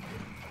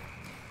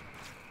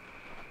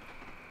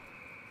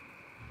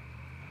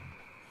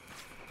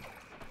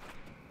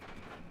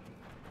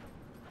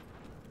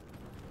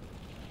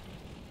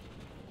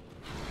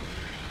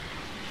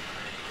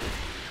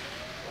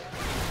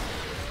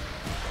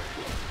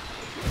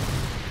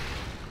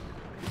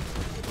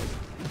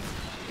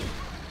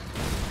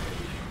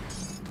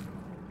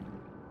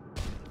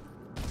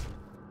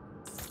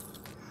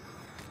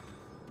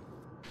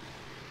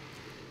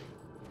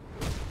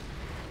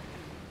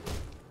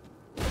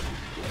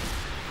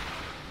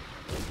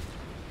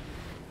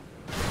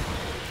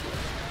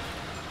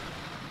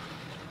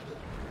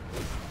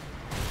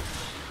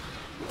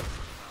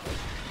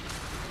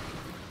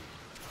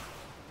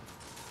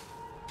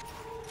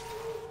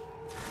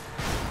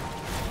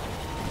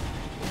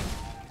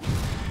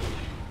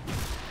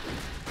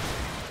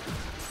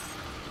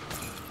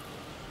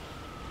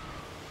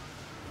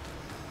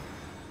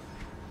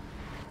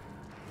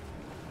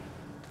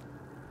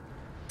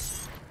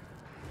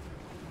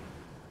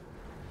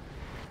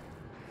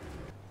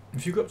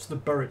 if you go up to the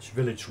Burrich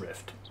Village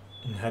Rift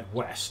and head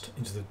west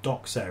into the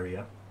docks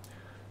area,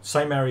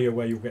 same area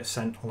where you'll get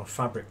sent on a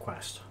fabric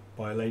quest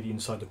by a lady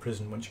inside the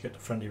prison once you get the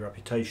friendly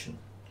reputation.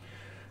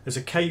 There's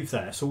a cave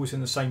there, it's always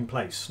in the same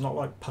place, not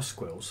like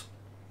Pusquills,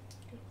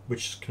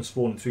 which can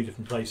spawn in 3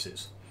 different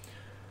places.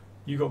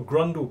 You've got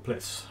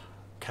Grundleplith's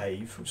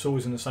cave, which is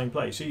always in the same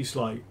place. He's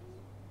like,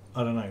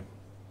 I don't know,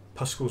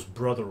 Pusquill's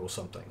brother or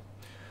something.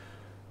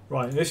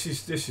 Right, and this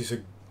is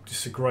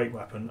a great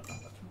weapon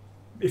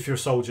if you're a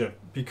soldier,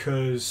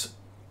 because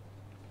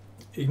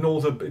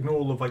ignore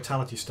all the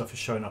vitality stuff is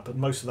showing up, but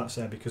most of that's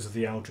there because of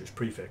the Eldritch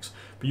prefix.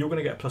 But you're going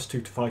to get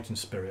 +2 to fighting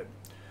spirit.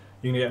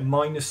 You're going to get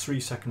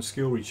 -3 second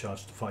skill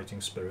recharge to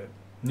fighting spirit.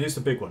 And here's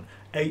the big one: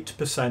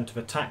 8% of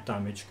attack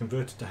damage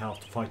converted to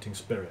health to fighting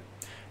spirit.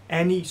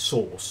 Any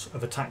source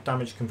of attack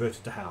damage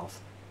converted to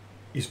health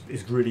is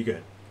really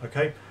good.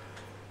 Okay,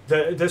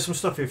 there's some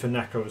stuff here for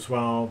Necro as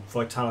well: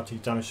 vitality,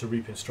 damage to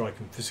reaping strike,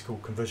 and physical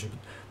conversion.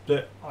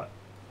 But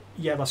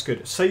yeah, that's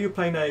good. Say you're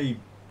playing a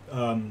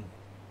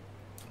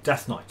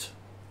Death Knight,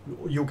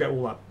 you'll get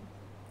all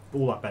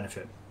that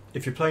benefit.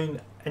 If you're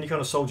playing any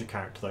kind of soldier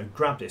character though,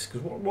 grab this,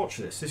 because watch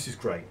this. This is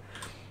great.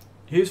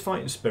 Here's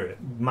fighting spirit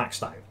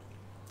maxed out.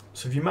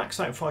 So if you max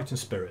out fighting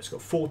spirit, it's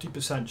got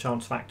 40%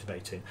 chance of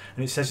activating,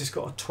 and it says it's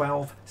got a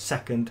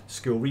 12-second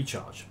skill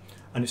recharge,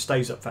 and it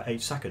stays up for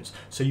 8 seconds.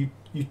 So you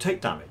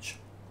take damage.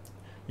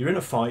 You're in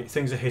a fight,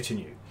 things are hitting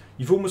you.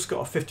 You've almost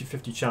got a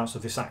 50-50 chance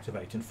of this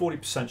activating.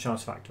 40%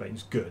 chance of activating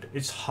is good.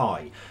 It's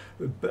high.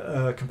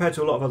 Compared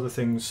to a lot of other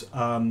things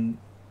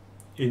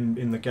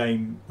in the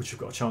game which have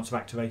got a chance of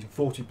activating,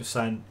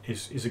 40%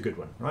 is a good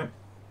one, right?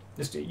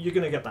 You're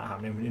going to get that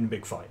happening in a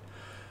big fight.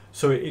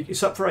 So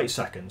it's up for 8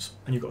 seconds,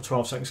 and you've got a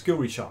 12-second skill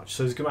recharge.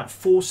 So there's about a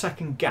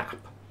 4-second gap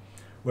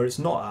where it's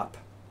not up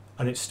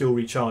and it's still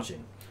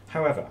recharging.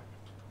 However,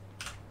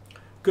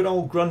 good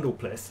old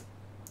Grundleplith,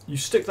 you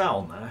stick that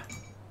on there,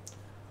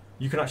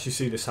 you can actually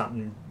see this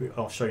happen.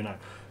 I'll show you now.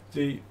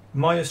 The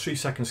 -3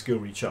 second skill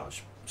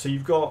recharge. So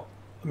you've got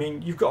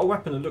a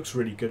weapon that looks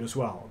really good as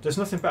well. There's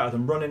nothing better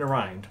than running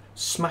around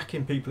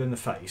smacking people in the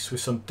face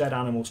with some dead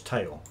animal's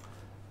tail.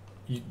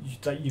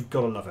 You've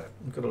got to love it.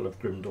 You've got to love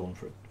Grim Dawn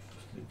for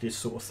this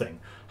sort of thing.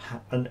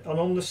 And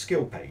on the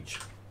skill page,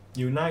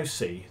 you now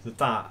see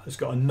that has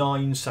got a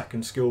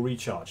 9-second skill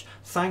recharge.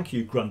 Thank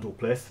you,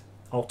 Grundleplith.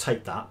 I'll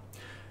take that.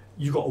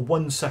 You've got a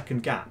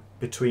 1-second gap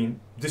between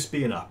this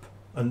being up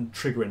and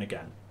triggering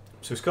again.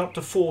 So it's got up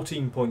to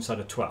 14 points out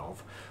of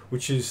 12,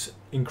 which has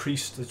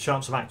increased the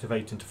chance of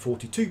activating to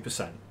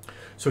 42%.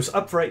 So it's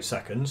up for 8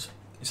 seconds,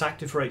 it's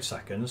active for 8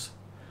 seconds,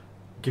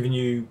 giving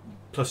you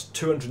plus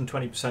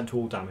 220% to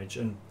all damage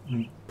and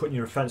putting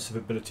your offensive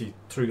ability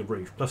through the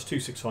roof, plus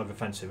 265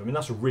 offensive. I mean,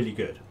 that's really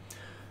good.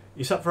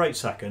 It's up for 8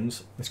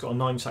 seconds, it's got a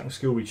 9-second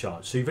skill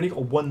recharge, so you've only got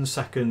a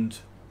 1-second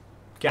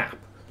gap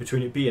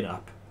between it being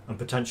up and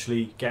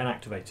potentially getting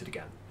activated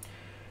again.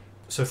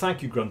 So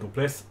thank you,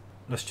 Grundleplith.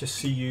 Let's just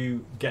see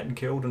you getting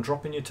killed and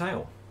dropping your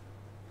tail.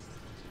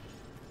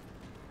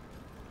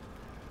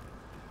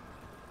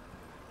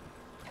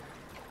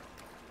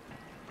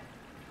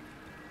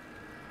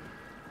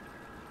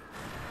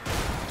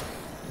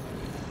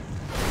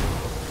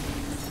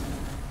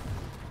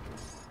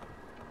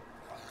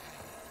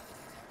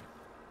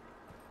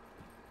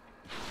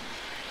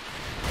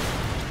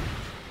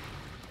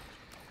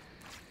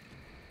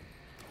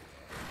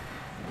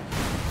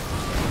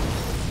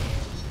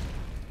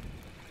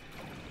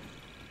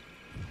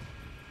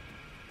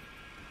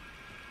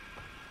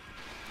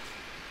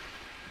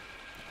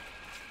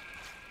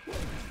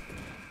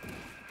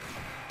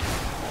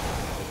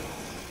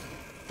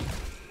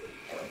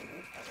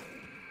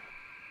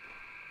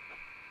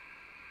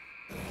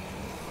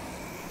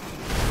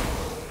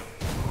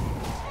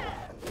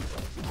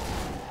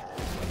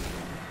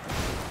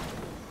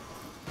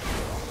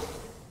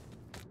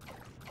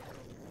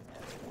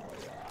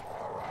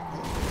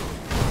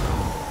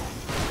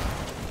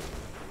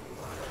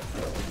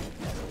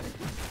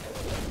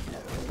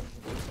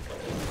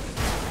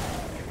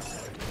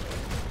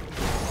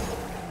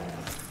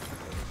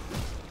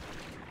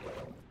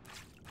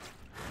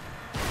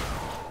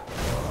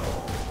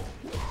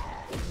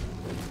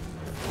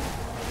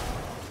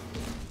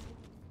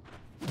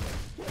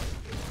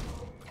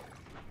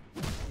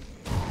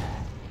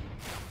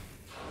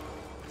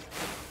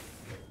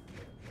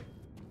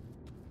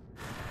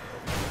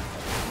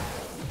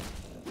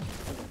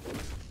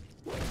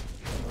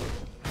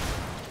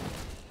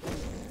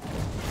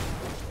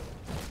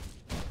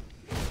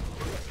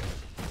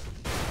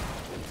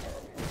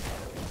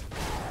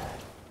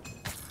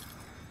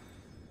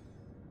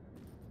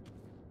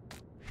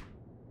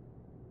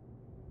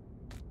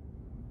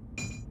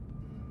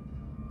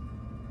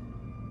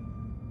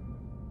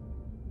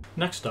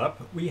 Next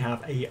up, we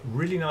have a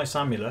really nice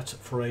amulet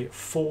for a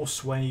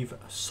Force Wave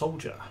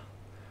soldier.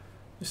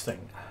 This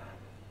thing.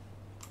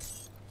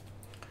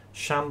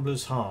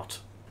 Shambler's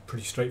Heart.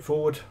 Pretty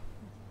straightforward.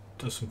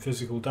 Does some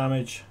physical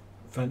damage,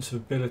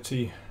 offensive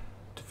ability,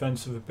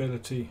 defensive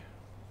ability,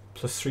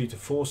 +3 to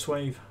Force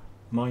Wave,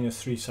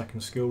 -3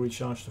 second skill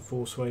recharge to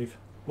Force Wave.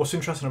 what's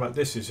interesting about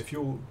this is if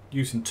you're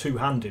using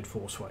two-handed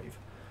Force Wave,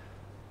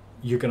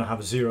 you're going to have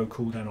a 0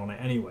 cooldown on it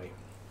anyway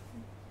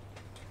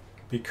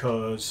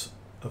because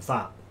of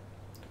that.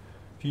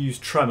 If you use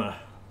Tremor,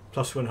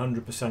 plus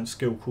 100%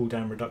 skill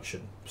cooldown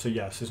reduction, so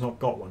yes, it's not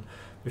got one.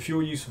 If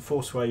you're using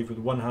Force Wave with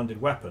a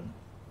one-handed weapon,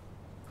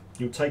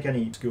 you'll take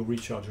any skill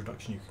recharge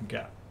reduction you can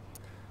get.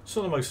 It's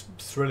not the most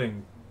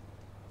thrilling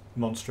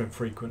Monster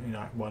Infrequent in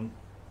Act 1,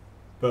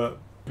 but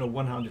in a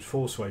one-handed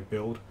Force Wave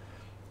build,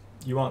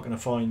 you aren't going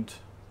to find,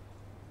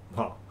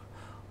 well,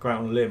 go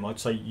out on a limb, I'd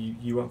say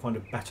you won't find a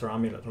better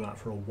amulet than that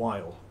for a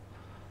while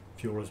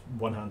if you're a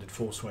one-handed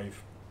Force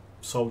Wave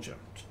soldier.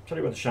 I'll tell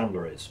you where the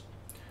Shambler is.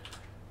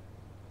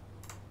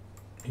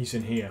 He's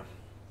in here.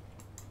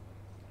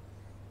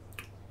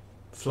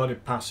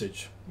 Flooded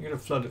Passage. You get a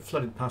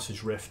flooded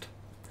passage rift.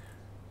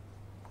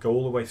 Go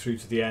all the way through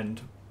to the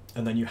end,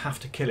 and then you have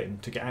to kill him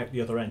to get out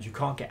the other end. You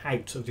can't get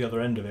out of the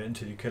other end of it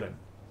until you kill him.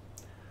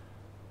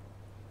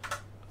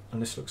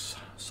 And this looks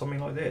something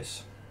like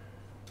this.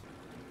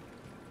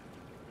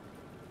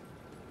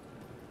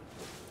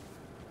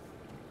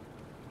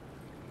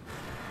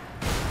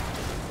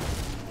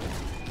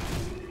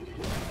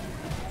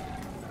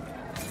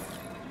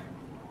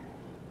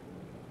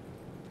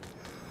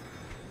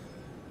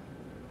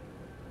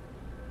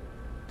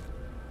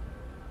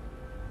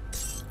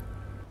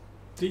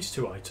 These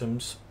two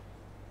items,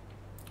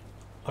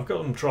 I've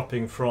got them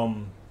dropping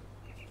from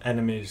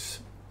enemies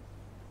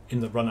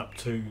in the run-up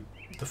to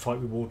the fight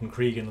with Warden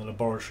Krieg in the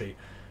laboratory.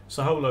 It's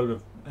a whole load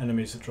of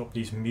enemies that drop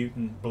these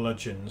mutant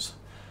bludgeons,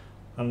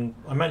 and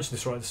I mentioned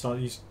this right at the start.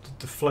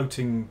 The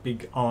floating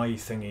big eye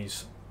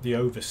thingies, the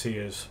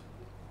overseers,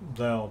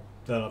 they'll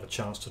have a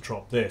chance to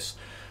drop this.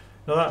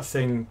 Now that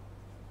thing,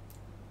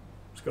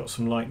 it's got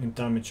some lightning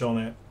damage on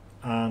it,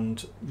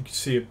 and you can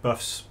see it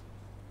buffs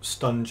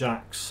stun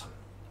jacks.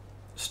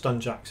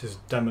 Stun jacks is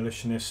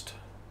demolitionist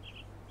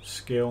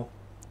skill,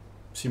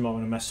 so you might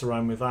want to mess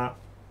around with that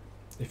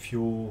if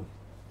you're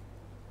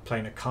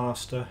playing a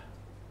caster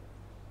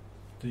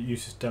that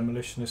uses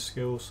demolitionist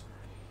skills.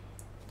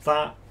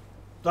 That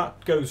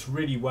goes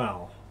really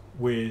well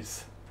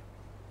with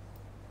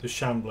the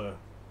Shambler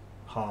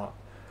heart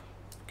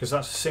because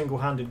that's a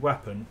single-handed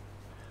weapon,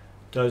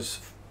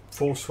 does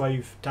Force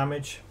Wave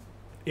damage.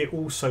 It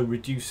also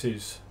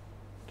reduces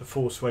the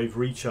Force Wave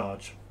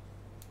recharge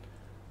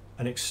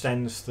and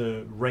extends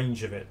the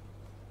range of it.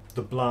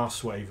 The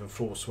blast wave of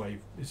Force Wave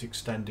is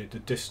extended, the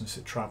distance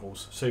it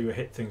travels, so you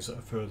hit things that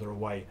are further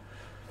away.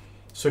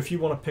 So if you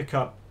want to pick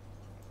up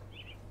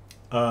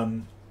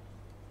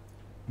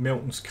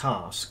Milton's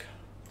Casque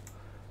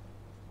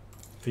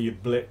for your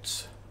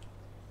blitz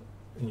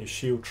and your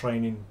shield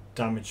training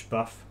damage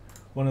buff,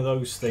 one of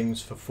those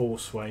things for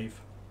Force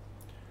Wave.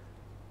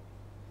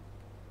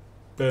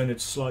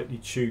 Bernard's slightly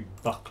chewed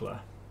buckler.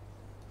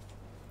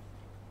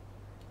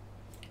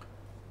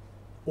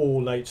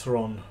 Or later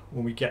on,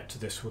 when we get to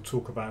this, we'll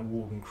talk about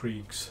Warden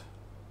Krieg's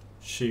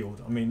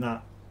shield. I mean,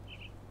 that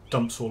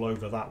dumps all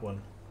over that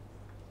one.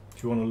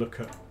 If you want to look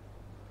at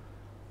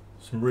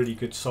some really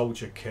good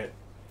soldier kit,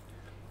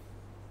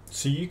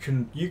 so you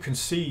can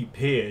see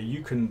here,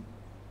 you can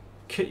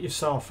kit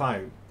yourself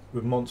out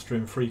with Monster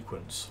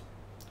Infrequents.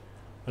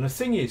 And the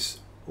thing is,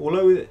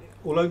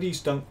 although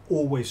these don't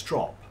always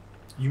drop,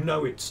 you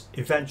know it's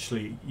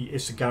eventually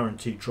it's a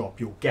guaranteed drop.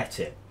 You'll get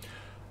it.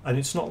 And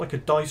it's not like a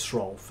dice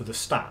roll for the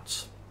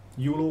stats.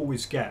 You'll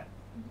always get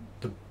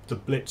the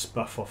blitz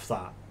buff off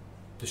that,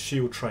 the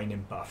shield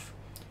training buff,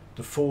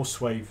 the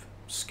Force Wave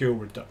skill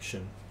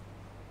reduction,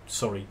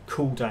 sorry,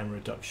 cooldown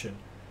reduction,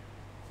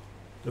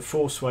 the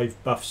Force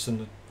Wave buffs and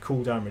the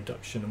cooldown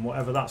reduction, and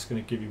whatever that's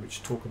going to give you, which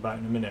we'll talk about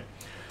in a minute.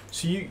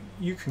 So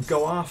you can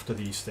go after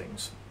these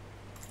things.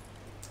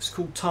 It's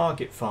called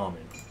target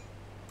farming.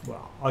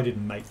 Well, I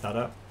didn't make that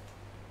up.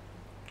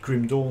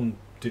 Grim Dawn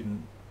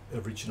didn't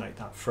originate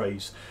that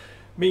phrase.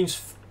 It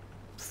means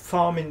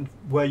farming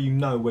where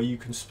you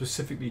can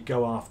specifically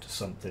go after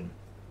something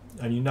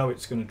and you know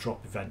it's going to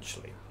drop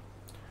eventually.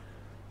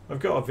 I've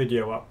got a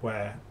video up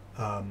where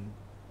I'm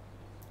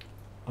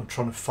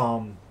trying to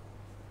farm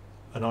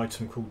an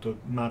item called the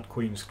Mad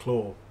Queen's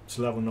Claw. It's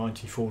a level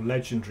 94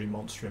 legendary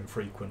Monster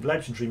Infrequent.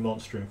 Legendary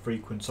Monster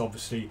Infrequents,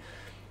 obviously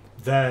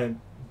their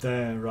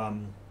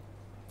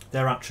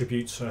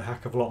attributes are a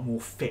heck of a lot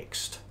more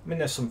fixed. I mean,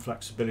 there's some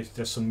flexibility,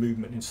 there's some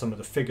movement in some of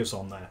the figures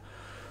on there,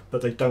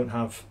 but they don't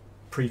have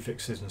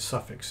prefixes and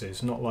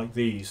suffixes, not like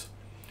these.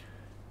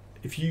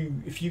 If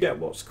you get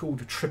what's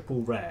called a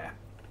triple rare,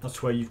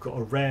 that's where you've got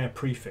a rare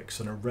prefix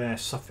and a rare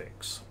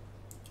suffix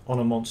on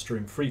a Monster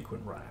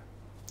Infrequent rare.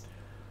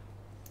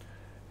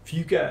 If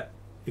you get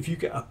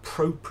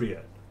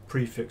appropriate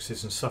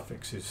prefixes and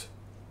suffixes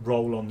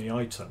roll on the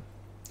item,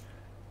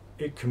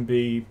 it can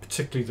be,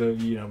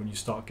 particularly when you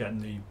start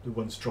getting the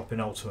ones dropping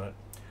ultimate,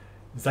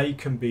 they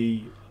can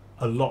be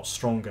a lot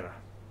stronger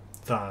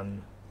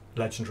than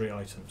legendary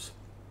items.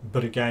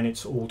 But again,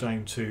 it's all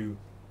down to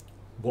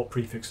what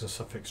prefix and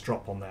suffix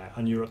drop on there,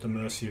 and you're at the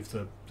mercy of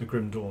the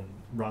Grim Dawn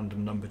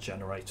random number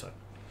generator.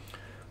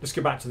 Let's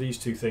go back to these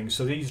two things.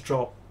 So these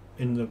drop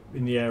in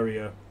the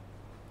area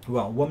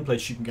well, one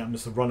place you can get them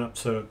is the run up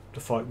to the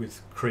fight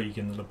with Krieg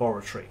in the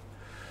laboratory.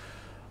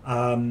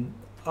 I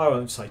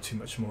won't say too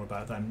much more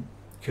about them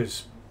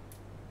because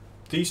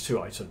these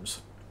two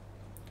items.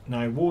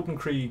 Now, Warden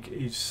Krieg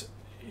is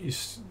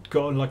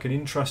got like an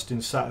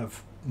interesting set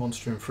of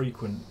Monster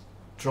Infrequent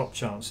drop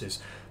chances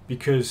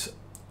because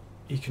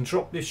he can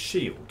drop this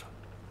shield,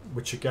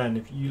 which again,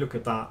 if you look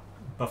at that,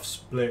 buffs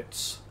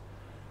blitz,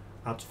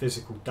 adds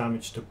physical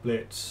damage to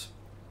blitz.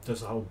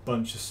 There's a whole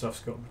bunch of stuff's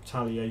got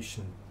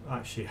retaliation.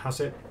 Actually, has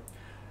it?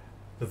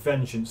 The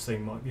vengeance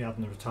thing might be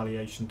adding the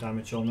retaliation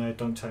damage on there.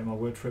 Don't take my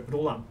word for it, but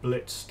all that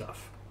blitz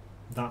stuff,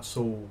 that's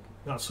all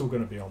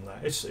going to be on there.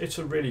 It's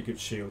a really good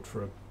shield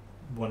for a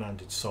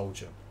one-handed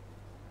soldier.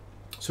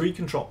 So he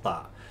can drop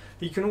that.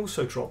 He can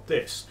also drop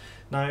this.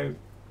 Now,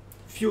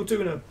 if you're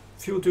doing a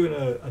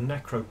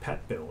necro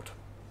pet build,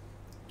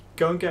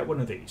 go and get one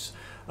of these.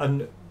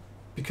 And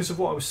because of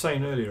what I was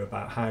saying earlier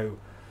about how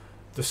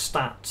the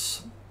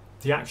stats,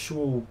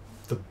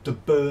 the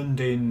burned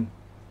in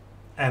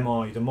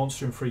MI, the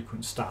Monster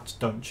Infrequent stats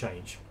don't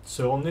change.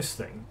 So on this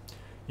thing,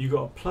 you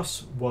got a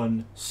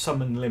 +1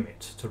 summon limit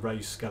to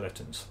raise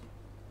skeletons.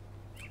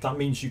 That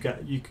means you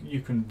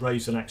can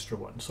raise an extra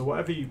one. So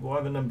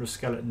whatever number of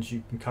skeletons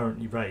you can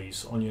currently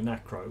raise on your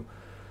necro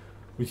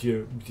with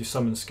your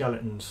summon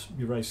skeletons,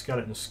 your raise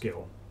skeleton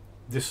skill,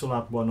 this will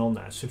add one on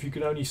there. So if you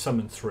can only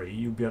summon 3,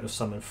 you'll be able to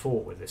summon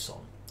 4 with this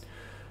on.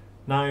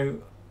 Now,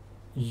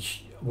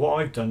 what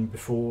I've done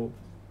before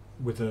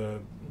with a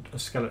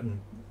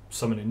skeleton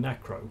summoning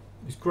necro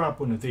is grab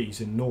one of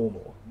these in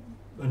normal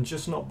and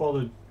just not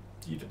bother.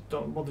 You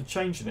don't bother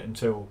changing it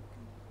until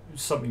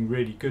something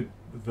really good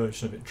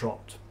version of it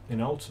dropped in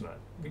ultimate.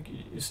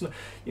 It's no,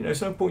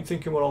 there's no point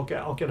thinking, well,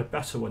 I'll get a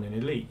better one in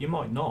elite. You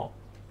might not.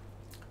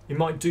 You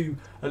might do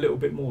a little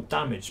bit more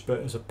damage, but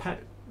as a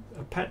pet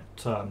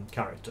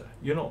character,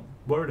 you're not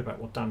worried about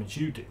what damage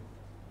you do.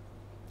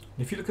 And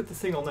if you look at the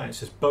thing on there, it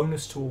says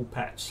bonus to all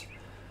pets.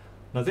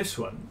 Now this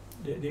one,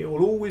 it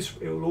will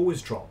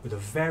always drop with a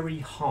very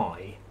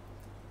high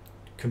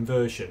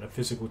conversion of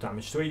physical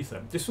damage to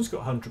ether. This one's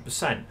got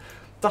 100%.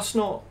 That's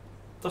not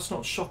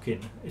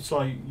shocking. It's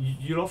like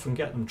you'll often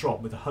get them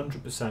drop with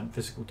 100%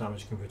 physical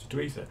damage converted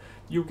to ether.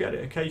 You'll get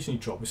it occasionally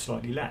drop with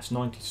slightly less,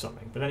 90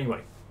 something. But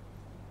anyway,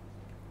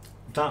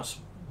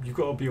 you've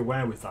got to be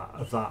aware of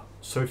that.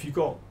 So if you've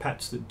got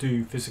pets that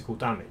do physical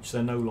damage,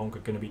 they're no longer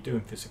going to be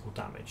doing physical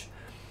damage.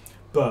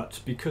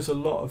 But because a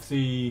lot of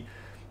the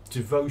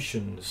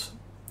devotions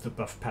that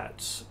buff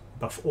pets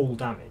buff all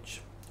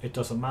damage, it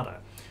doesn't matter.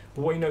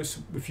 But what you notice,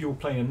 if you're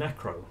playing a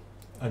necro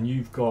and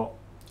you've got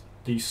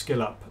the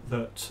skill up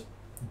that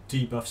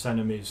debuffs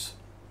enemies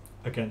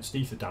against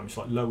ether damage,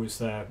 like lowers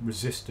their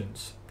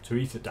resistance to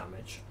ether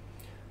damage,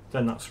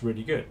 then that's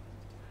really good.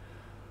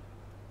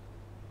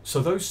 So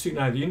those two,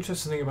 now the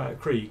interesting thing about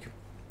Krieg,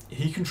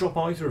 he can drop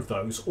either of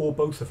those or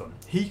both of them.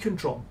 He can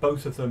drop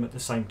both of them at the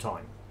same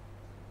time.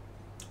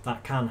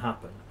 That can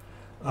happen.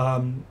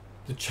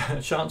 The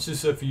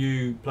chances of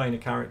you playing a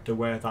character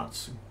where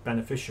that's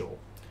beneficial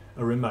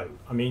are remote.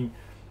 I mean,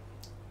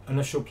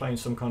 unless you're playing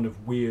some kind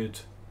of weird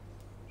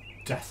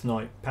Death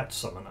Knight pet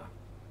summoner,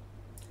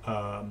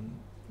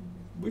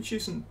 which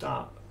isn't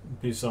that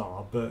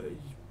bizarre, but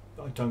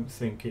I don't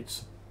think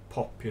it's a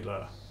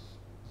popular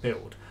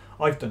build.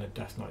 I've done a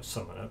Death Knight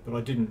summoner, but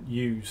I didn't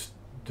use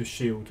the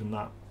shield and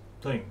that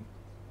thing.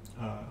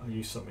 I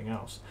used something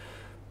else.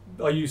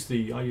 I used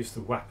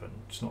the weapon,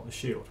 it's not the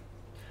shield.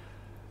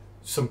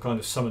 Some kind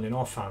of summoning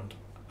offhand.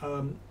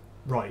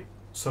 Right.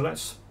 So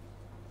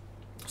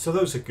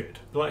those are good.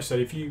 But like I said,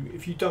 if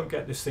you don't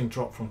get this thing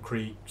dropped from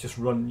Krieg, just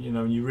run.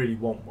 And you really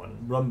want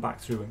one, run back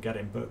through and get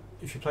him. But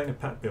if you're playing a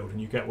pet build and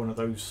you get one of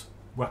those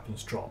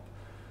weapons drop,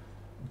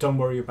 don't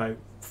worry about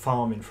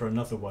farming for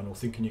another one or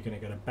thinking you're going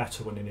to get a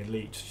better one in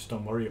elite. Just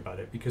don't worry about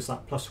it, because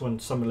that +1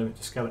 summon limit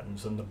to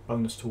skeletons and the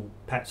bonus to all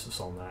pets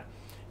that's on there,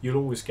 you'll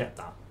always get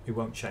that. It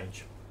won't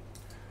change.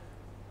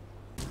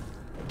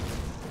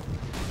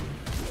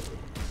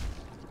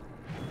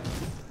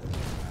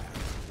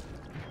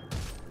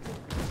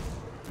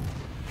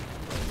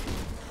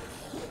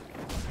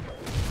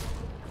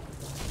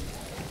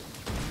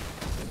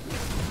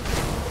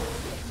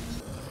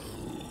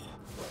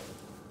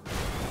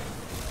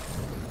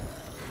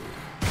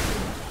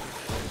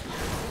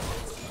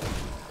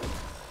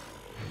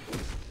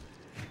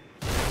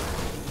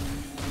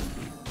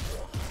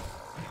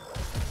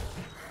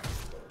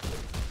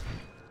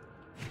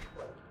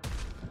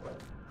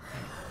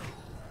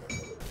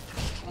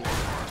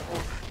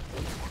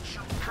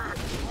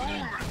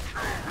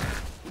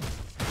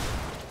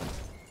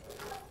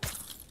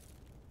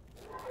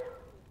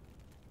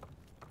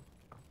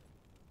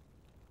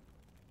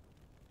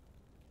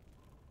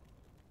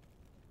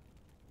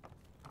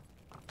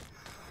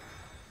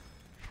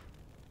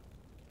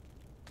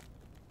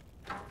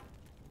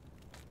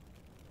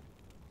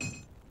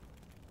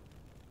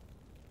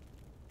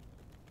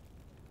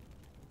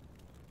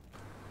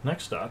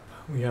 Next up,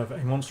 we have a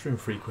Monster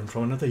Infrequent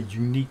from another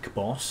unique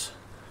boss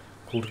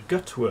called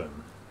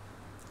Gutworm.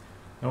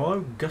 Now,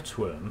 although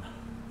Gutworm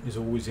is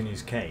always in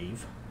his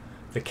cave,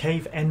 The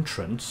cave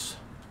entrance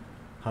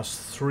has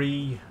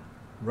 3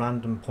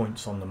 random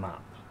points on the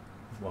map.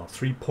 Well,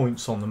 3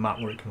 points on the map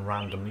where it can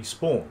randomly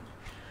spawn.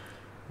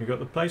 You've got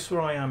the place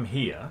where I am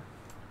here,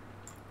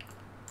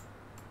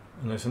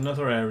 and there's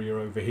another area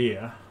over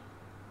here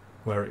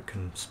where it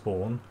can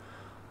spawn,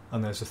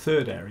 and there's a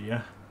third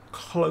area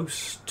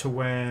close to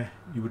where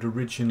you would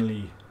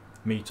originally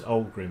meet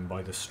Ulgrim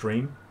by the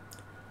stream.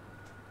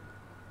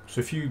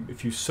 So if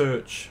you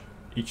search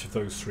each of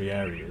those 3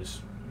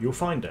 areas, you'll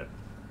find it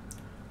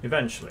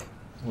eventually,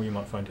 or you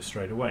might find it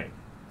straight away.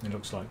 It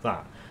looks like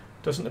that.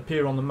 It doesn't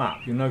appear on the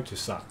map. You'll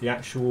notice that the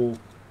actual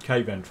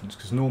cave entrance,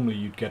 because normally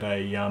you'd get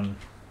a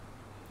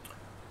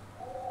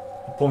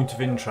point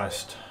of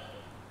interest,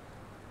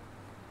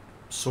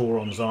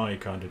 Sauron's eye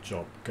kind of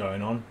job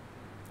going on,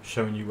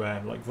 showing you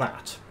where, like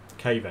that,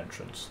 cave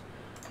entrance.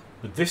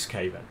 But this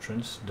cave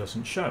entrance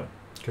doesn't show,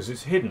 because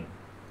it's hidden.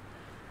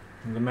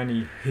 And the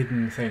many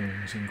hidden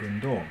things in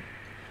Grim. So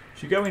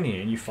you go in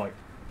here and you fight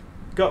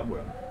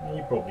Gutworm, and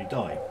you probably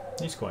die.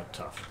 He's quite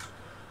tough.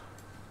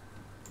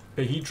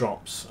 But he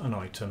drops an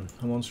item,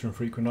 a monster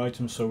infrequent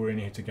item, so we're in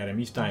here to get him.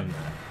 He's down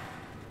there.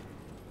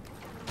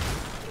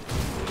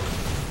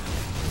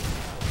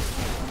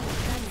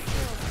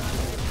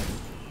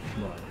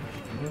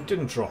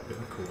 Didn't drop it,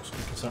 of course,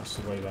 because that's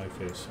the way life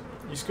is.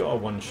 He's got a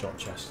one-shot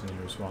chest in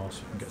here as well,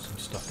 so you can get some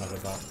stuff out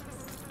of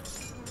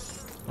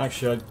that.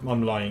 Actually,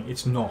 I'm lying.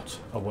 It's not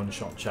a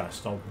one-shot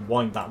chest. I'll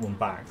wind that one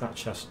back. That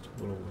chest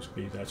will always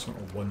be there. It's not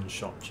a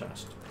one-shot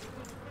chest.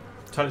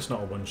 Tell it's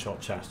not a one-shot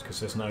chest because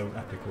there's no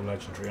epic or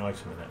legendary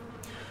item in it.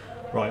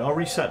 Right, I'll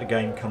reset the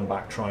game, come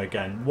back, try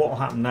again. What will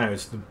happen now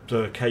is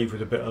the cave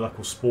with a bit of luck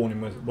will spawn in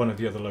with one of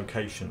the other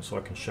locations, so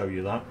I can show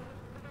you that.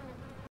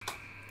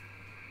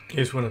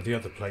 Here's one of the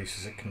other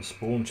places it can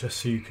spawn, just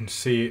so you can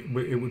see it.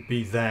 It would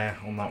be there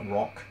on that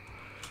rock,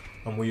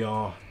 and we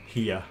are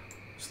here.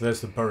 So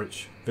there's the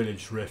Burrich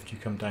village rift. You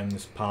come down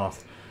this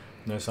path,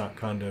 and there's that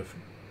kind of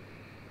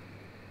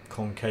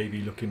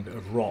concave-y looking bit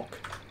of rock.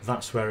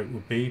 That's where it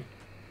would be.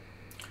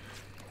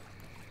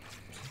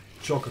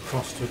 Jog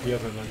across to the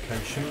other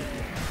location.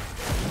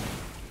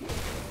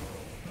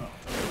 Oh,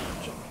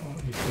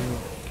 what are you doing?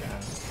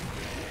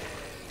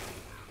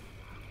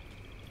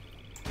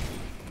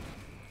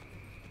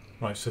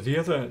 Right, so the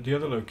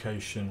other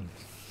location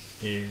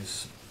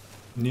is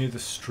near the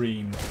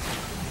stream where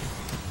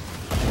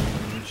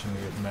we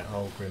originally had met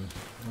Ulgrim.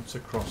 That's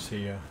across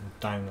here and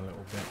down a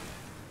little bit.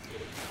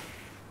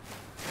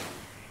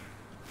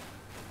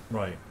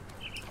 Right,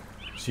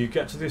 so you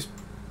get to this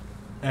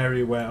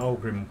area where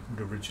Ulgrim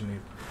would originally...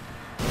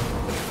 I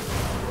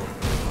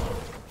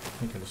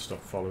think it'll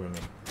stop following me.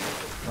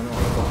 I know.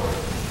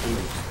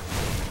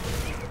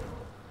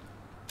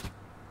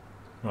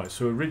 Right,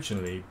 so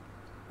originally,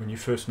 when you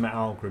first met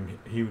Ulgrim,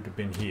 he would have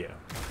been here.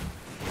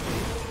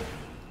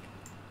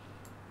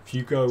 If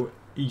you go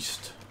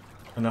east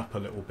and up a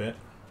little bit,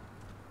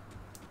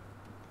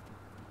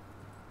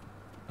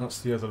 that's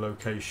the other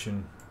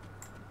location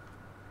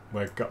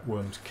where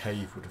Gutworm's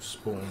cave would have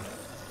spawned,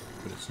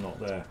 but it's not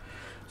there.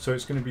 So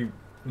it's going to be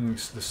in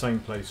the same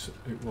place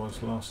it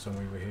was last time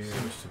we were here.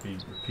 It used to be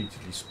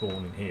repeatedly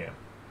spawning here.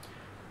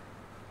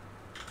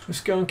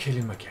 Let's go and kill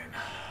him again.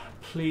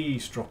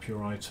 Please drop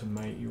your item,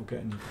 mate. You're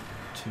getting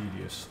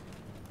tedious.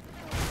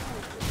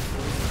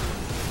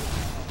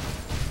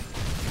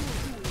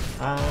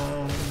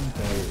 And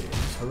there it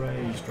is.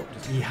 Hooray, he's dropped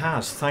it. He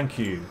has, thank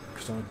you,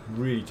 because I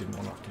really didn't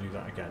want to have to do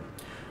that again.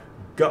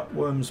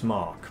 Gutworm's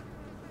mark.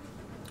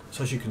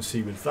 So as you can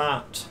see with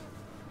that,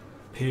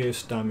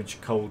 pierce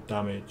damage, cold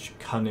damage,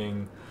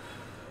 cunning.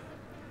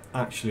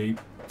 Actually,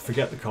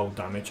 forget the cold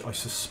damage. I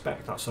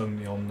suspect that's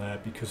only on there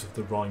because of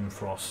the Rime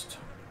Frost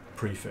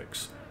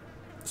prefix.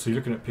 So you're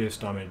looking at pierce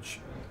damage,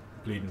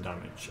 bleeding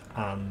damage,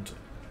 and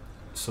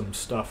some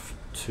stuff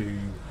to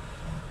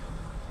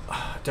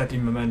deadly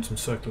momentum,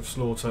 circle of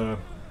slaughter.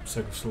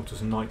 Circle of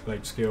slaughter's a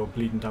Nightblade skill,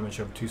 bleeding damage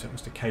over 2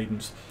 seconds to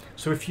cadence.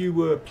 So if you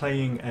were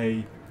playing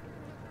a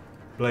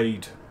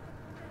Blade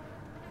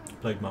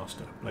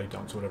Master, Blade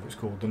Dance, whatever it's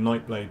called, the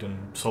Nightblade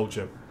and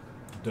Soldier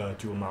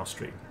dual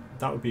mastery,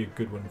 that would be a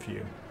good one for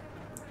you.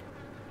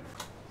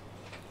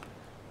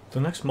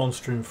 The next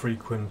monster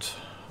infrequent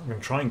I'm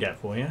going to try and get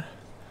for you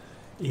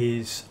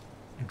is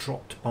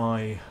dropped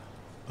by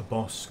a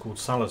boss called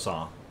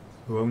Salazar,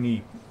 who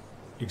only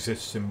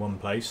exists in one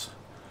place,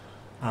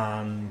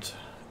 and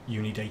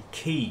you need a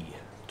key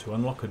to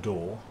unlock a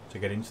door to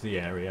get into the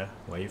area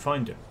where you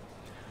find him.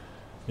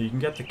 Now you can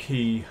get the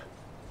key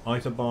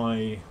either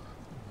by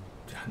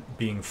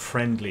being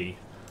friendly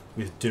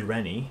with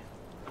Direni,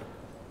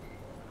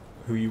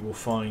 who you will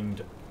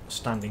find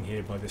standing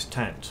here by this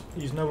tent.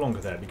 He's no longer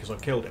there because I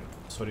killed him,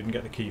 so I didn't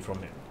get the key from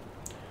him.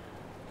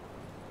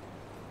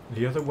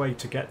 The other way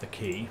to get the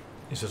key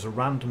is as a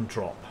random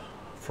drop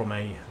from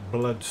a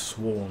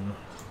Bloodsworn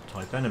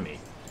type enemy.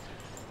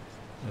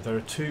 Now, there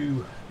are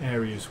 2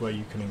 areas where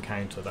you can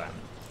encounter them.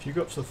 If you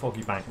go up to the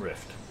Foggy Bank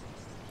Rift,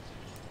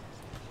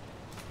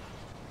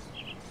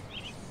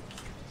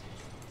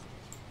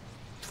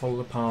 follow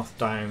the path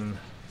down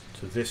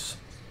to this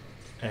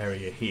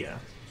area here.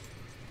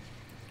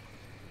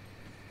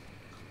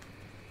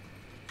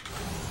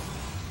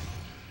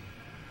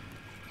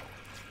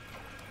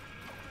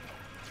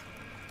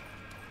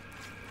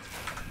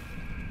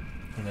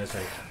 And there's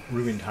a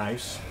ruined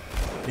house.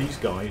 These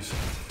guys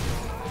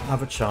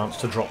have a chance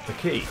to drop the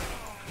key.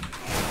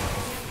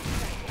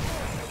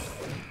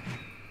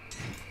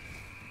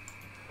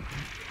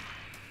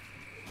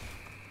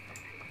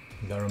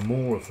 There are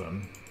more of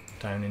them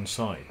down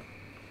inside.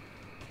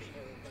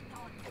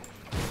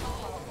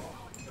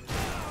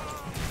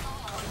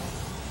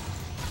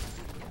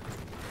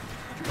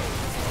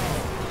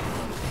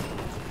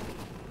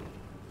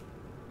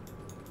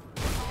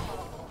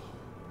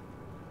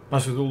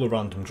 As with all the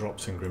random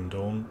drops in Grim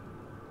Dawn,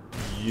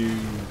 you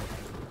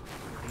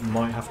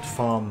might have to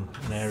farm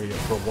an area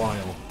for a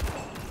while.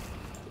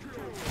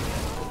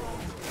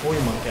 Or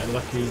you might get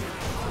lucky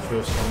the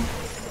first time.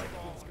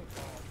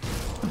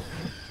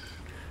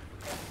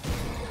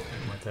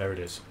 Right, there it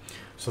is.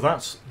 So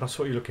that's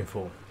what you're looking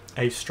for.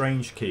 A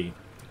strange key.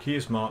 The key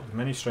is marked with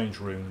many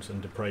strange runes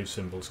and depraved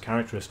symbols,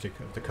 characteristic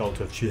of the cult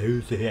of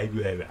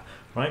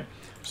right?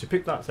 So you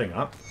pick that thing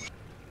up.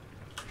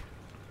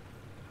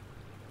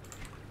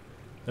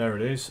 There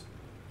it is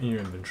in your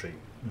inventory.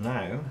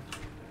 Now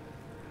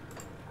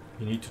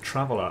you need to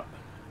travel up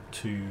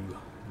to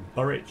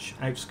Barrog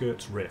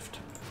Outskirts Rift.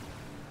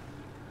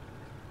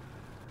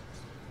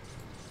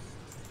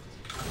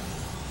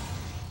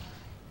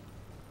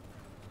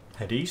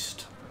 Head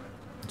east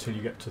until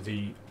you get to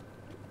the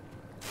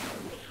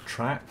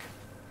track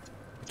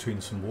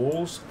between some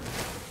walls.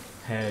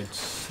 Head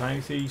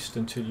southeast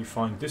until you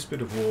find this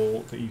bit of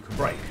wall that you can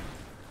break.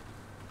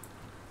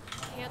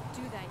 Can't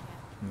do that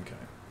yet. Okay.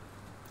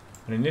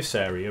 And in this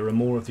area are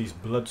more of these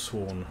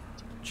Bloodsworn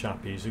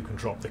chappies who can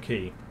drop the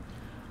key.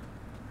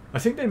 I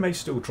think they may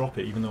still drop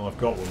it even though I've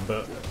got one,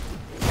 but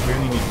we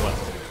only need one.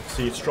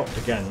 See, it's dropped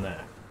again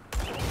there.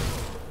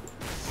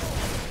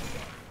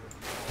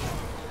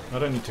 I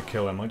don't need to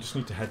kill them, I just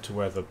need to head to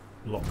where the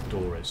locked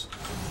door is.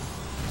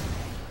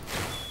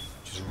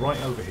 Which is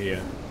right over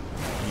here,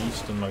 the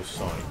easternmost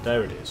side.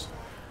 There it is.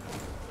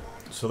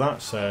 So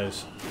that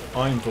says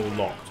iron door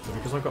locked, but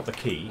because I've got the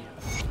key,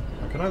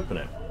 I can open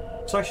it.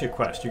 It's actually a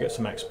quest, you get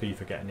some XP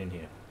for getting in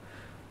here.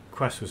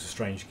 Quest was a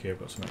strange key, I've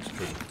got some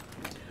XP.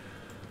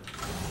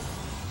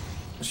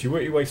 So you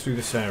work your way through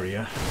this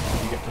area,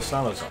 and you get to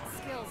Salazar.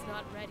 That skill's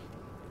not ready.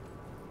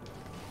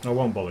 I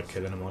won't bother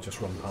killing him, I'll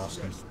just run past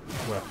him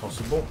where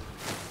possible.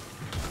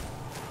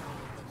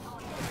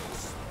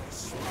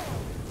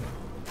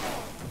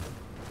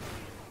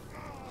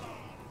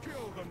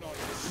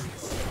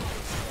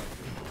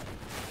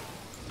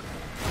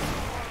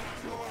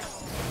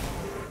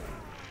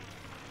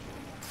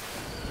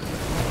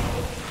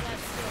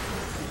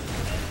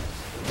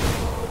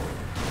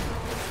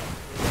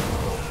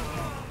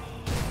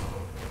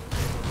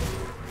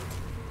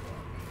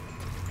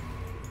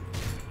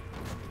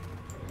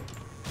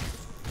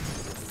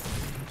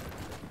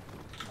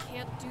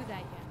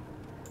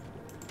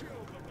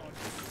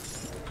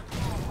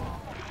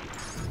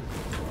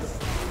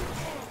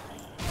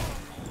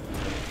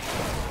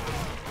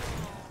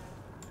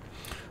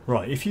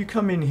 Right, if you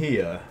come in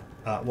here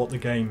at what the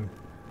game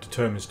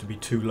determines to be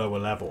too low a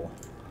level,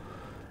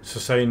 so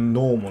say in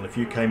normal, if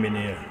you came in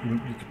here,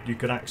 you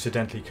could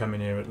accidentally come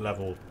in here at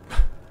level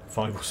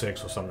 5 or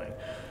 6 or something,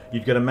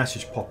 you'd get a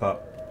message pop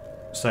up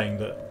saying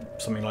that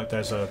something like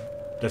there's a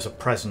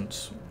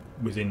presence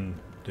within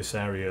this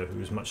area who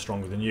is much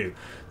stronger than you.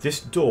 This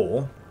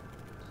door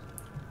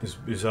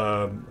is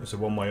a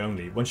one-way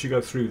only. Once you go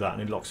through that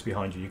and it locks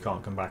behind you, you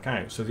can't come back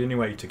out. So the only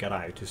way to get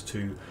out is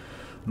to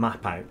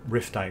map out,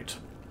 rift out.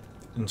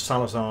 And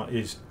Salazar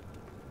is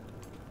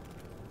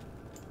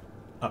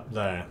up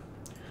there.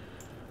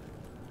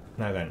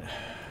 Now then,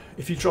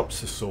 if he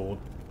drops the sword,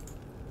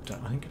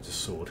 I think it's a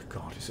sword.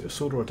 God, is it a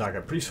sword or a dagger?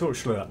 Pretty sure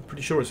it's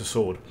a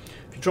sword.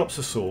 If he drops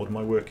the sword,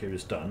 my work here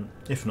is done.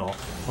 If not,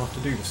 I'll have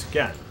to do this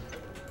again.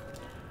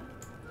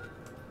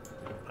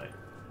 Right.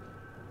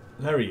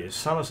 There he is,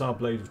 Salazar,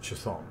 Blade of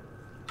Chthon.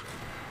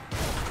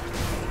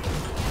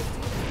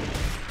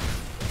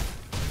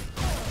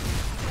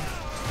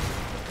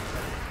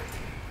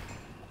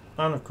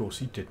 And of course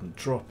he didn't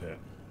drop it.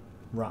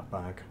 Rat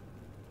bag.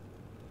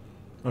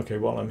 Okay,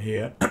 while I'm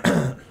here,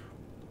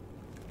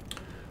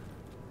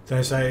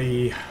 there's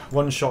a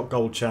one-shot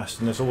gold chest,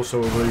 and there's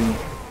also a room.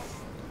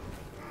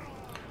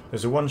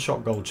 There's a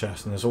one-shot gold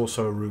chest, and there's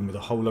also a room with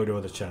a whole load of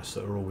other chests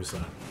that are always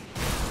there.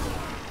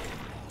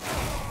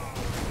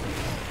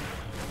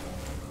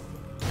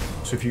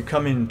 So if you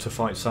come in to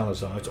fight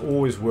Salazar, it's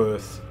always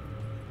worth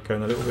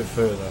going a little bit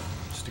further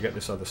just to get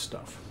this other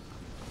stuff.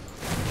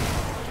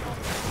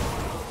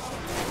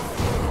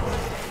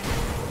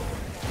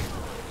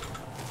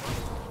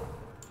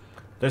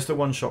 There's the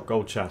one-shot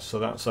gold chest, so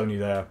that's only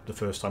there the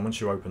first time.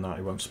 Once you open that,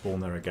 it won't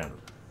spawn there again.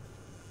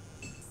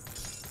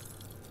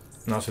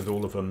 And as with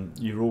all of them,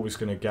 you're always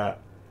going to get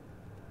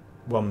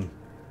one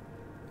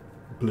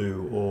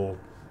blue or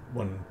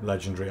one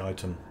legendary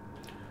item,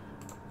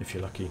 if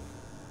you're lucky.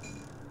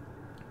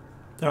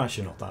 They're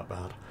actually not that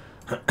bad.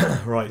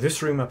 Right,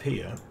 this room up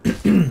here.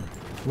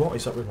 What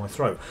is up with my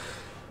throat?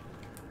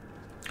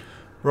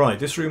 Right,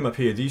 this room up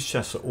here, these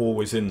chests are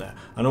always in there.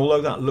 And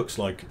although that looks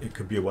like it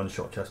could be a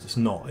one-shot chest, it's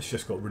not. It's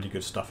just got really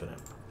good stuff in it.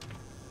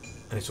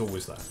 And it's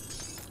always there.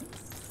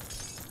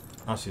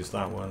 As is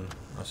that one,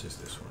 as is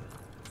this one.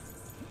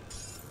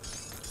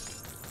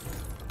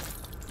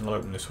 I'll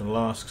open this one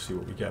last, see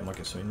what we get. Might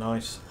get something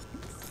nice.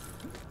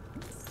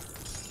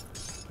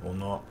 Or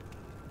not.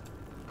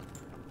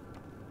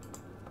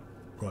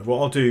 Right,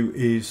 what I'll do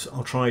is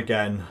I'll try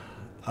again.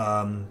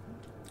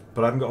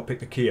 But I haven't got to pick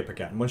the key up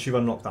again. Once you've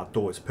unlocked that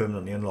door, it's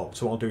permanently unlocked.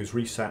 So what I'll do is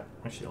reset.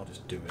 Actually, I'll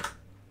just do it.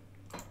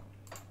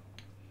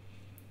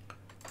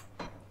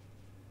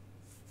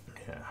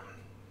 Yeah.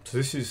 So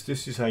this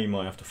is how you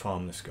might have to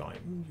farm this guy.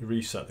 You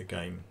reset the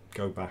game,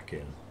 go back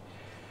in.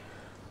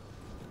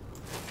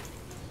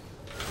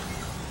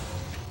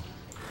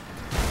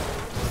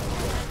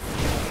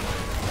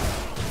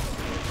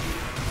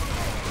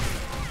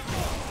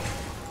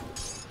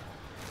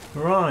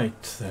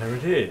 Right, there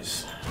it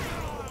is.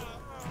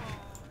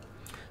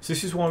 So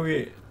this is why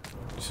we're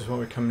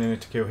coming in here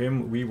to kill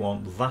him. We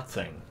want that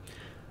thing.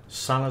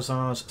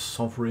 Salazar's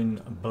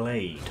Sovereign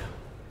Blade.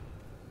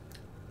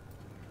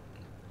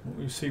 What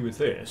we see with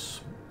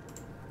this,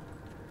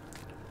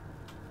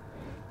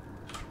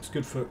 it's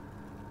good for...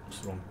 What's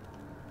the wrong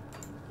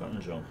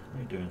button, John? What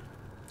are you doing?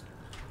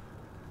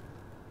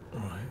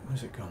 Right,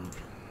 where's it gone?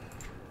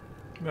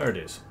 There it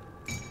is.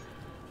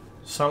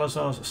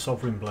 Salazar's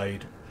Sovereign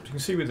Blade. As you can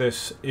see with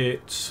this,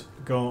 it's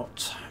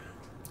got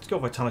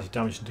vitality,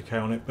 damage and decay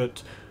on it,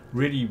 but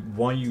really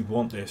why you'd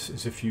want this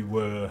is if you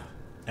were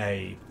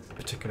a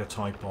particular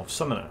type of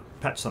summoner,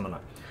 pet summoner.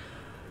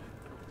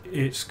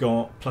 It's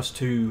got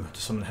 +2 to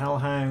summon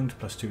Hellhound,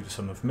 +2 to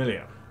summon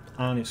Familiar,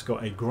 and it's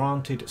got a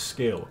granted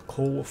skill,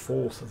 Call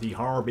Forth the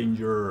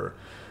Harbinger.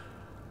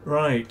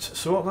 Right,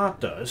 so what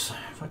that does,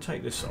 if I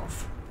take this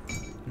off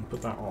and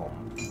put that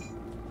on,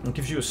 it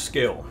gives you a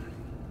skill,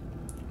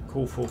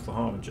 Call Forth the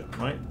Harbinger,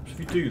 right? So if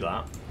you do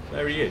that,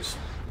 there he is.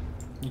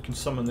 You can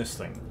summon this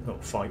thing, it'll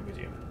fight with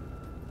you.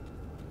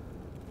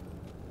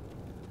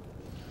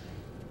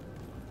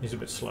 He's a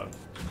bit slow.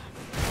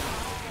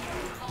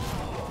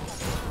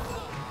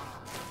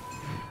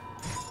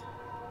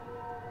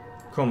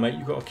 Come on mate,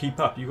 you've got to keep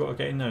up, you've got to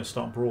get in there and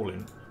start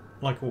brawling.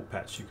 Like all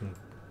pets, you can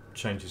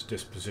change his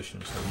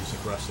disposition so he's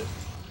aggressive.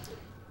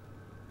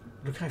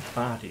 Look how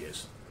bad he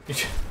is.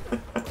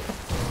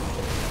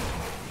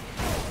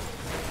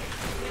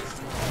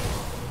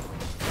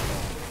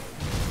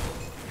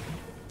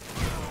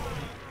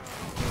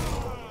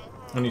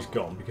 And he's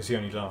gone because he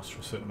only lasts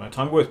for a certain amount of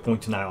time. Worth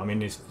pointing out, I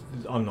mean,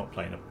 I'm not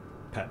playing a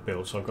pet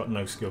build, so I've got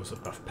no skills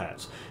that buff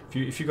pets.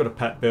 If you've got a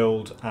pet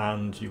build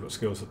and you've got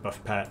skills that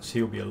buff pets,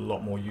 he'll be a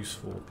lot more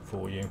useful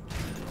for you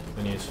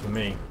than he is for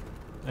me.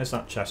 There's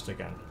that chest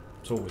again.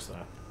 It's always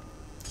there.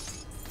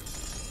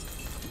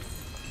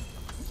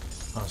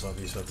 As are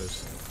these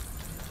others.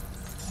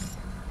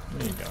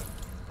 There you go.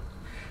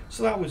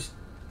 So that was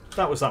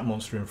that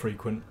Monster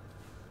Infrequent.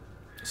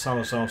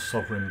 Salazar's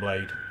Sovereign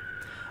Blade.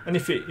 And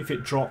if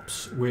it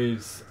drops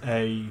with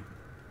a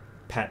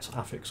pet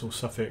affix or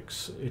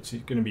suffix, it's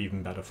going to be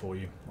even better for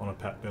you on a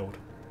pet build.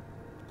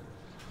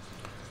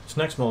 This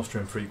next Monster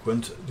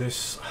Infrequent,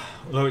 this,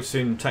 although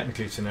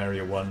technically it's in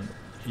Area 1,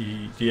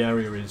 the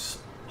area is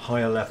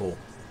higher level,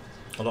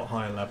 a lot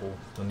higher level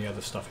than the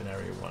other stuff in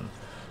Area 1,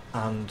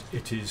 and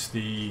it is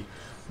the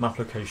map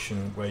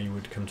location where you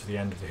would come to the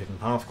end of the Hidden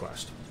Path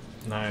quest.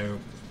 Now,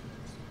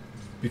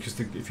 because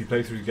if you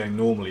play through the game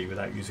normally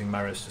without using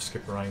mirrors to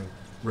skip around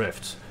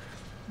rifts,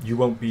 you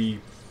won't be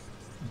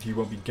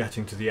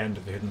getting to the end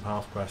of the Hidden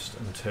Path quest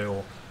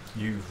until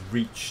you've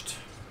reached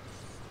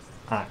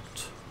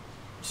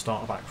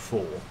start of Act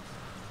 4,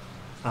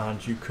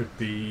 and you could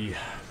be,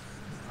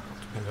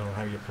 depending on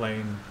how you're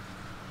playing,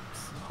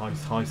 high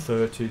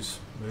 30s,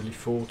 early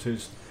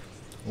 40s,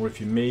 or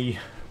if you're me,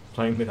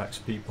 playing with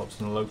XP pots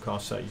and a low car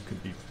set, you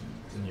could be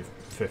in your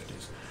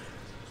 50s.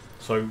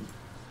 So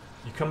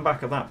you come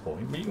back at that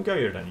point. Well, you can go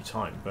here at any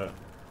time, but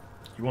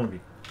you want to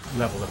be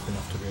leveled up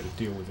enough to be able to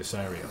deal with this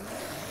area.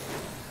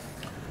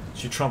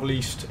 So you travel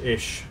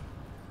east-ish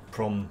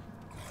from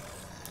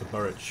the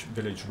Barrog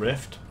village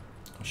rift.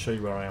 I'll show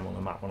you where I am on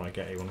the map when I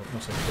get here, once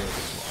I clear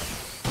this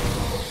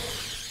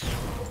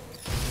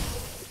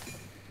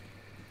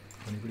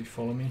line. Anybody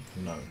follow me?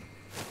 No.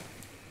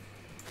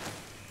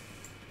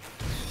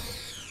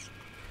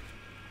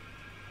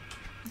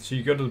 So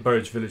you go to the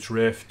Barrog village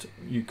rift,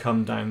 you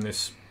come down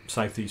this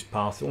southeast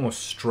path,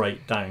 almost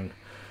straight down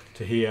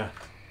to here.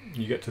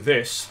 You get to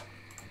this.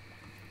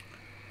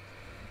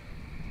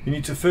 You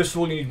need to, first of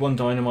all, you need 1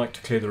 dynamite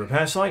to clear the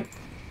repair site.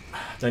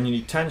 Then you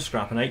need 10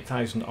 scrap and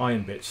 8,000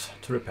 iron bits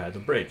to repair the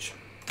bridge.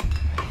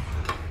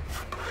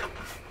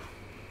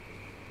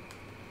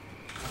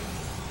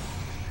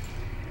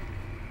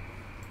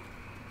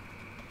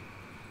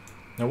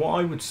 Now what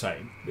I would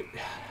say,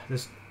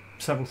 there's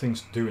several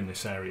things to do in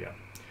this area.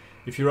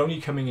 If you're only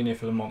coming in here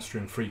for the Monster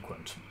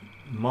Infrequent,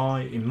 in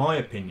my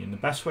opinion, the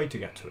best way to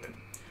get to it,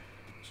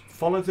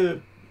 follow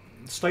the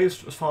stay as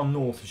far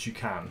north as you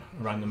can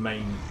around the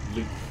main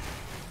loop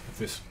of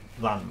this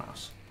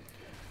landmass.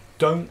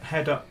 Don't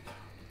head up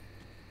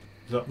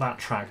that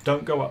track.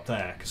 Don't go up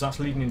there, because that's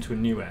leading into a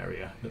new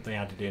area that they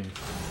added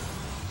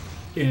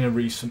in a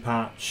recent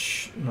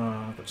patch.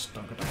 No, but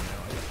don't go down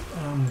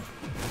there.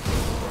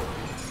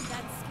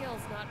 That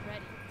skill's not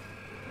ready.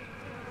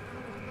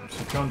 So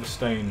you kind of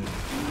stay in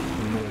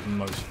the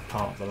northernmost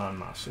part of the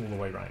landmass all the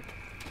way round,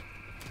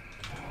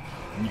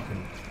 and you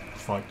can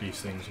fight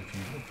these things if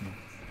you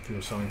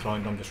feel so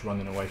inclined. I'm just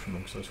running away from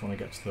them because I just want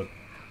to get to the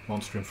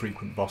Monster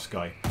Infrequent boss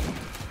guy.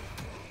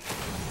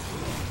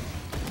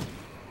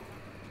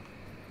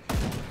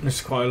 This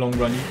is quite a long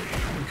run.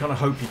 You kind of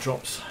hope he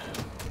drops.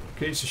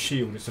 It's a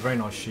shield. It's a very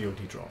nice shield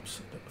he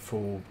drops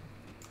for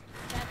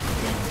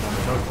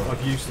damage.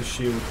 I've used the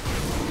shield.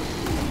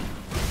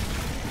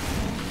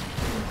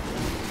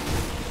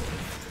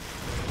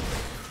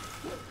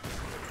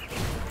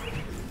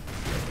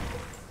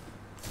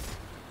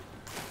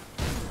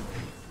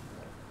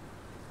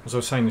 As I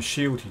was saying, the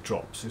shield he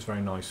drops is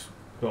very nice.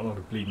 Got a lot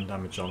of bleeding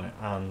damage on it,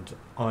 and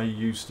I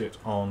used it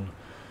on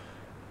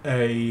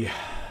a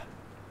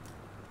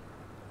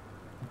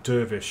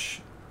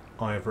Dervish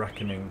Eye of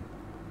Reckoning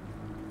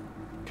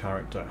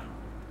character.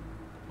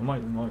 I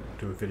might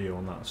do a video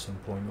on that at some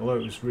point, although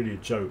it was really a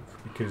joke,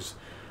 because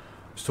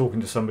I was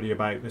talking to somebody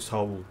about this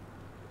whole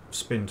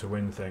spin to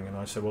win thing, and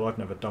I said, well, I've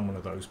never done one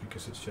of those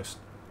because it's just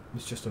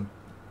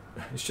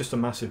a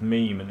massive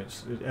meme, and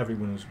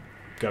everyone's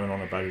going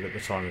on about it at the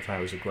time of how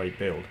it's a great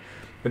build,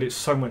 but it's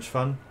so much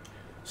fun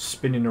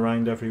spinning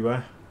around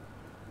everywhere.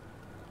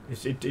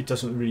 It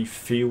doesn't really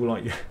feel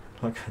like you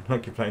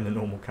like you're playing the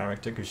normal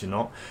character, because you're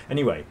not.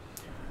 Anyway,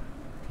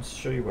 let's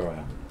show you where I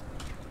am.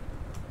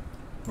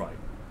 Right,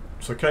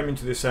 so I came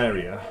into this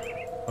area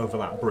over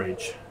that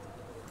bridge,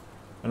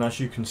 and as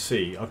you can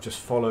see, I've just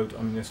followed.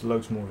 I mean, there's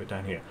loads more of it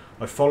down here.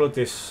 I followed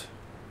this,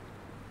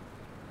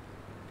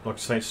 like I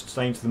say,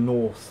 staying to the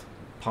north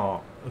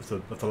part of the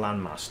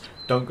landmass.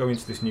 Don't go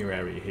into this new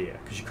area here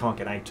because you can't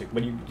get out.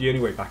 The only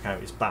way back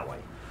out is that way.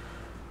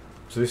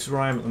 So this is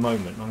where I am at the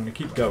moment. I'm going to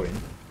keep going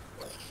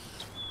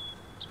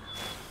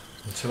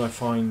until I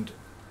find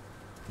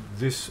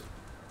this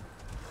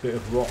bit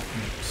of rock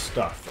and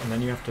stuff, and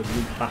then you have to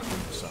loop back on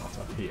yourself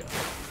up here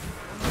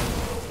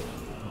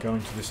and go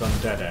into this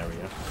undead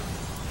area.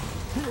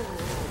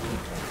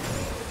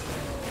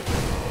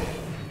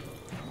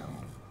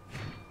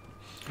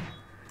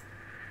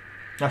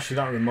 Actually,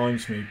 that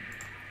reminds me.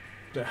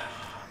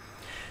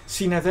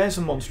 See, now there's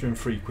a Monster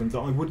Infrequent that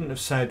I wouldn't have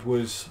said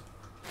was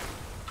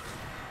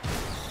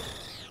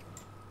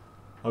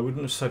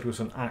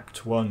an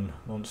Act 1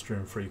 Monster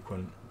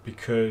Infrequent,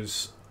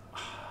 because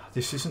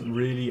this isn't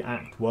really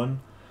Act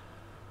 1,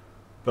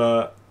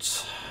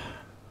 but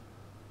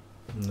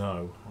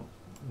no,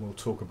 we'll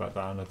talk about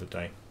that another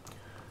day.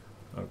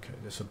 Okay,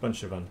 there's a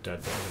bunch of undead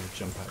that are going to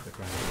jump out of the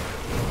ground.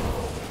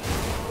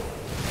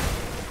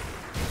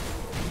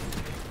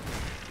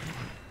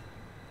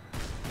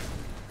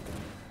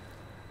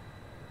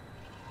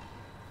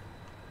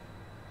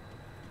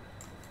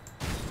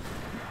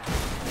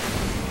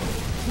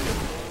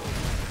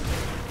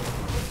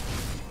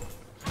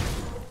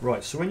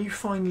 Right, so when you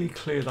finally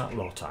clear that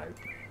lot out,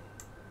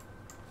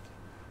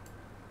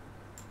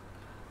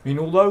 I mean,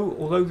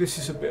 although this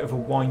is a bit of a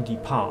windy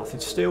path,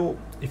 it's still,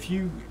 if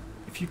you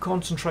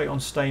concentrate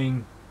on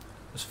staying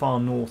as far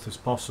north as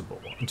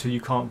possible until you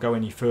can't go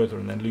any further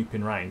and then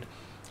looping round,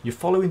 you're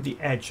following the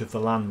edge of the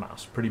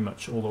landmass pretty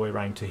much all the way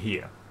around to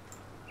here.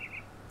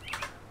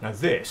 Now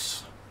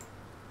this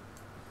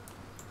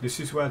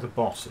is where the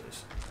boss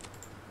is.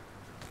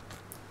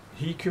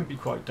 He can be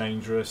quite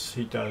dangerous.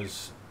 He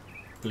does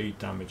bleed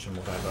damage and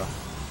whatever.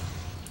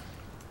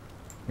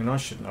 I mean, I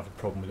shouldn't have a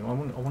problem with him. I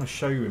want to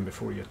show you him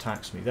before he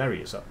attacks me. There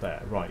he is up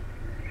there. Right.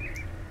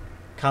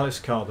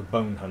 Kalis'Ka the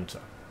Bone Hunter.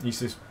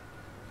 He's this.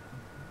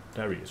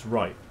 There he is.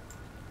 Right.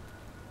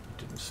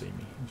 He didn't see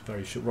me. He's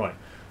very short. Right.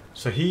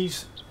 So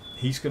he's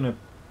gonna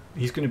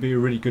be a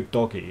really good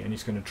doggy, and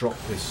he's gonna drop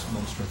this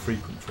Monster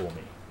Infrequent for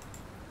me.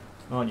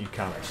 Aren't you,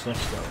 Kalis?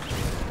 Let's go.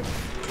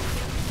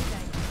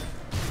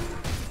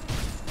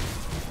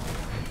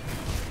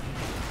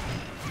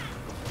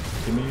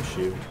 Give me a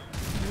shield.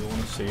 You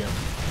want to see him.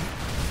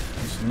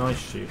 It's a nice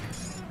shield.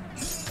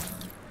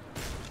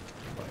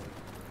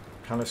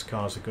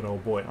 Kalis'Ka's a good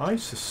old boy. I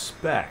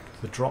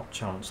suspect the drop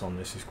chance on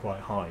this is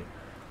quite high,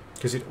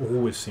 because it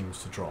always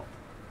seems to drop.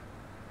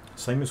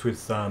 Same as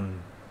with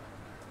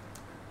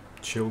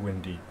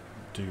Chillwindy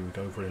dude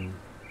over in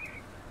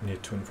near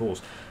Twin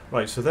Falls.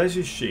 Right, so there's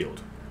his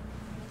shield.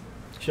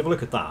 If you have a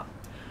look at that.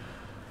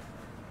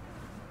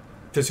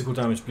 Physical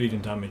damage,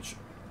 bleeding damage,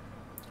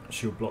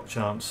 shield block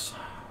chance,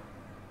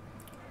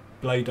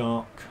 Blade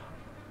Arc,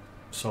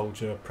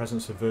 Soldier,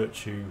 Presence of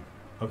Virtue,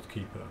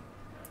 Oathkeeper.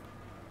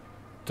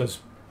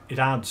 It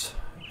adds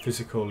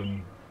physical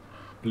and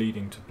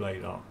bleeding to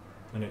Blade Arc,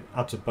 and it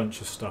adds a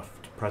bunch of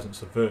stuff to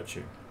Presence of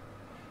Virtue.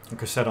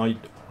 Like I said, I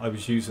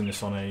was using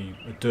this on a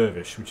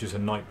Dervish, which is a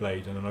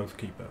Nightblade and an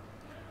Oathkeeper,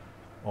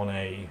 on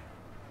a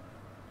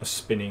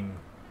spinning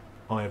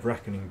Eye of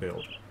Reckoning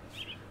build.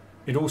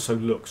 It also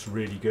looks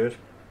really good.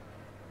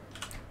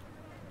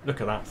 Look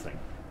at that thing.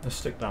 Let's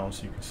stick that on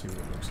so you can see what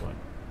it looks like.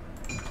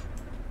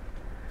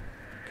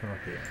 Come up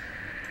here.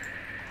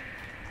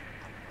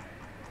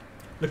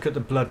 Look at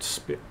the blood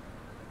spit.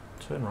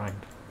 Turn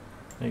around.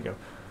 There you go.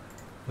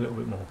 A little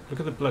bit more. Look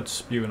at the blood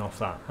spewing off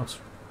that.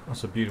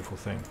 That's a beautiful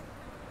thing.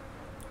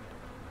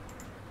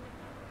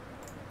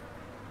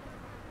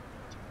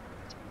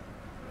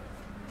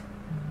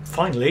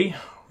 Finally,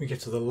 we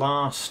get to the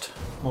last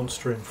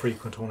Monster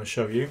Infrequent I want to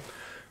show you.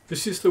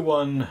 This is the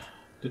one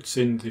that's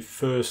in the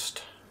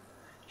first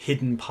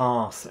hidden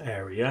path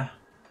area,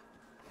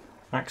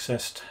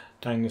 accessed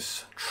down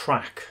this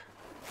track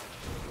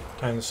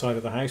down the side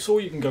of the house,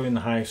 or you can go in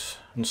the house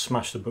and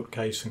smash the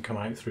bookcase and come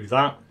out through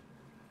that.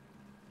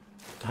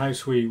 The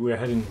house we're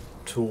heading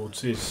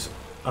towards is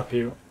up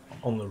here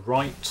on the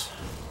right.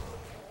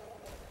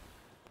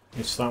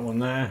 It's that one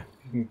there.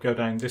 You can go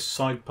down this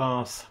side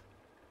path.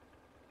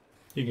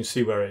 You can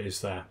see where it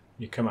is there.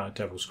 You come out of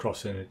Devil's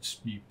Crossing,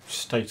 you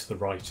stay to the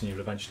right and you'll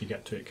eventually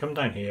get to it. Come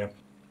down here,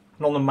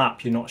 and on the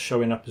map you're not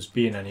showing up as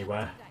being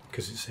anywhere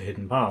because it's a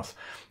hidden path.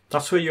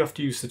 That's where you have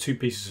to use the 2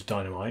 pieces of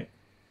dynamite.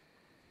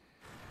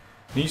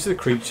 These are the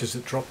creatures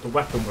that drop the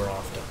weapon we're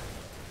after.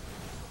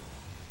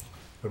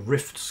 A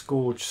Rift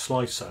Scourge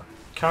Slicer.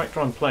 The character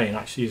I'm playing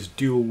actually is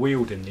dual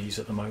wielding these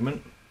at the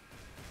moment.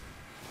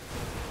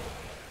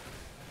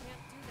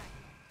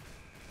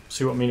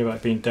 See what I mean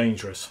about being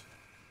dangerous?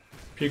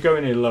 If you go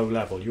in a low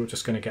level, you're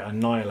just going to get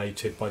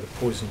annihilated by the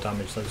poison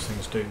damage those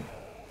things do.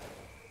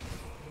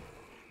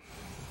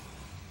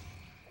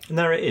 And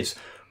there it is,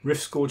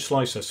 Rift Scourge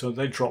Slicer, so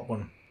they drop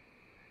one.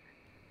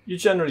 You're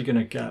generally going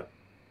to get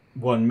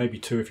 1, maybe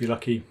 2 if you're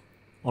lucky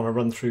on a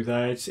run through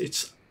there.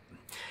 It's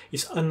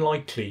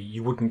unlikely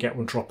you wouldn't get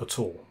one drop at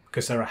all,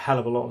 because there are a hell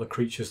of a lot of the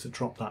creatures that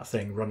drop that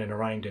thing running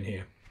around in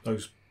here,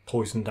 those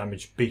poison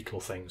damaged beetle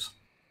things.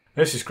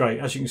 This is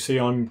great. As you can see,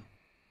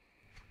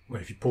 well,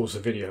 if you pause the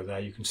video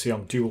there, you can see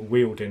I'm dual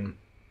wielding.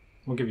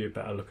 I'll give you a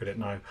better look at it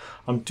now.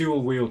 I'm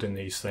dual wielding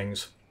these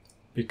things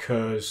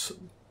because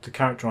the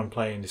character I'm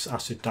playing, this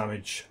acid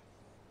damage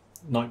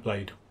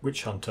Nightblade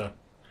Witch Hunter,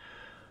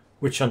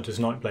 Witch Hunter's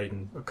Nightblade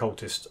and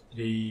Occultist,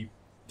 the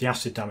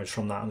acid damage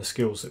from that and the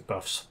skills it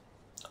buffs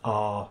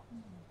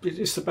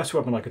it's the best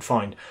weapon I could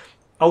find.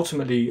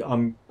 Ultimately,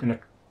 I'm going to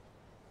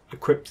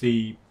equip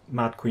the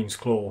Mad Queen's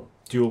Claw,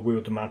 dual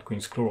wield the Mad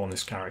Queen's Claw on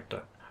this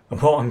character.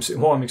 And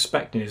what I'm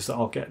expecting is that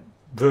I'll get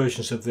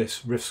versions of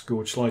this Rift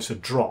Scourge Slicer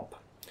drop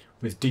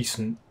with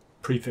decent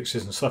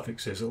prefixes and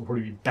suffixes that will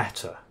probably be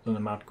better than the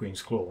Mad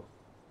Queen's Claw.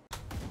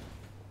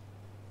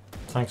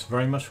 Thanks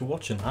very much for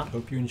watching that.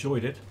 Hope you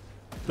enjoyed it.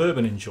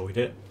 Bourbon enjoyed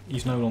it.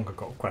 He's no longer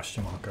got a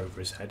question mark over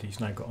his head. He's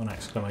now got an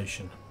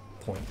exclamation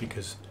point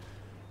because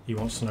he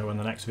wants to know when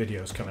the next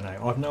video is coming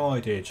out. I've no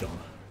idea, John.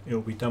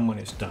 It'll be done when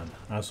it's done,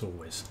 as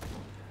always.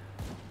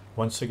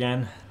 Once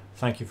again,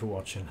 thank you for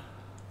watching.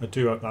 I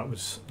do hope that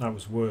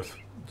was worth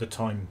the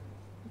time,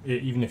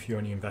 even if you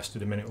only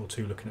invested a minute or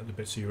 2 looking at the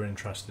bits you were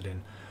interested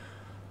in.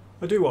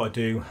 I do what I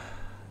do.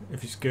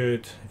 If it's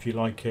good, if you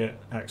like it,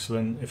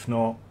 excellent. If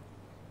not,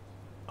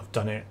 I've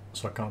done it,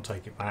 so I can't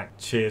take it back.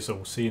 Cheers,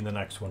 all. See you in the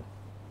next one.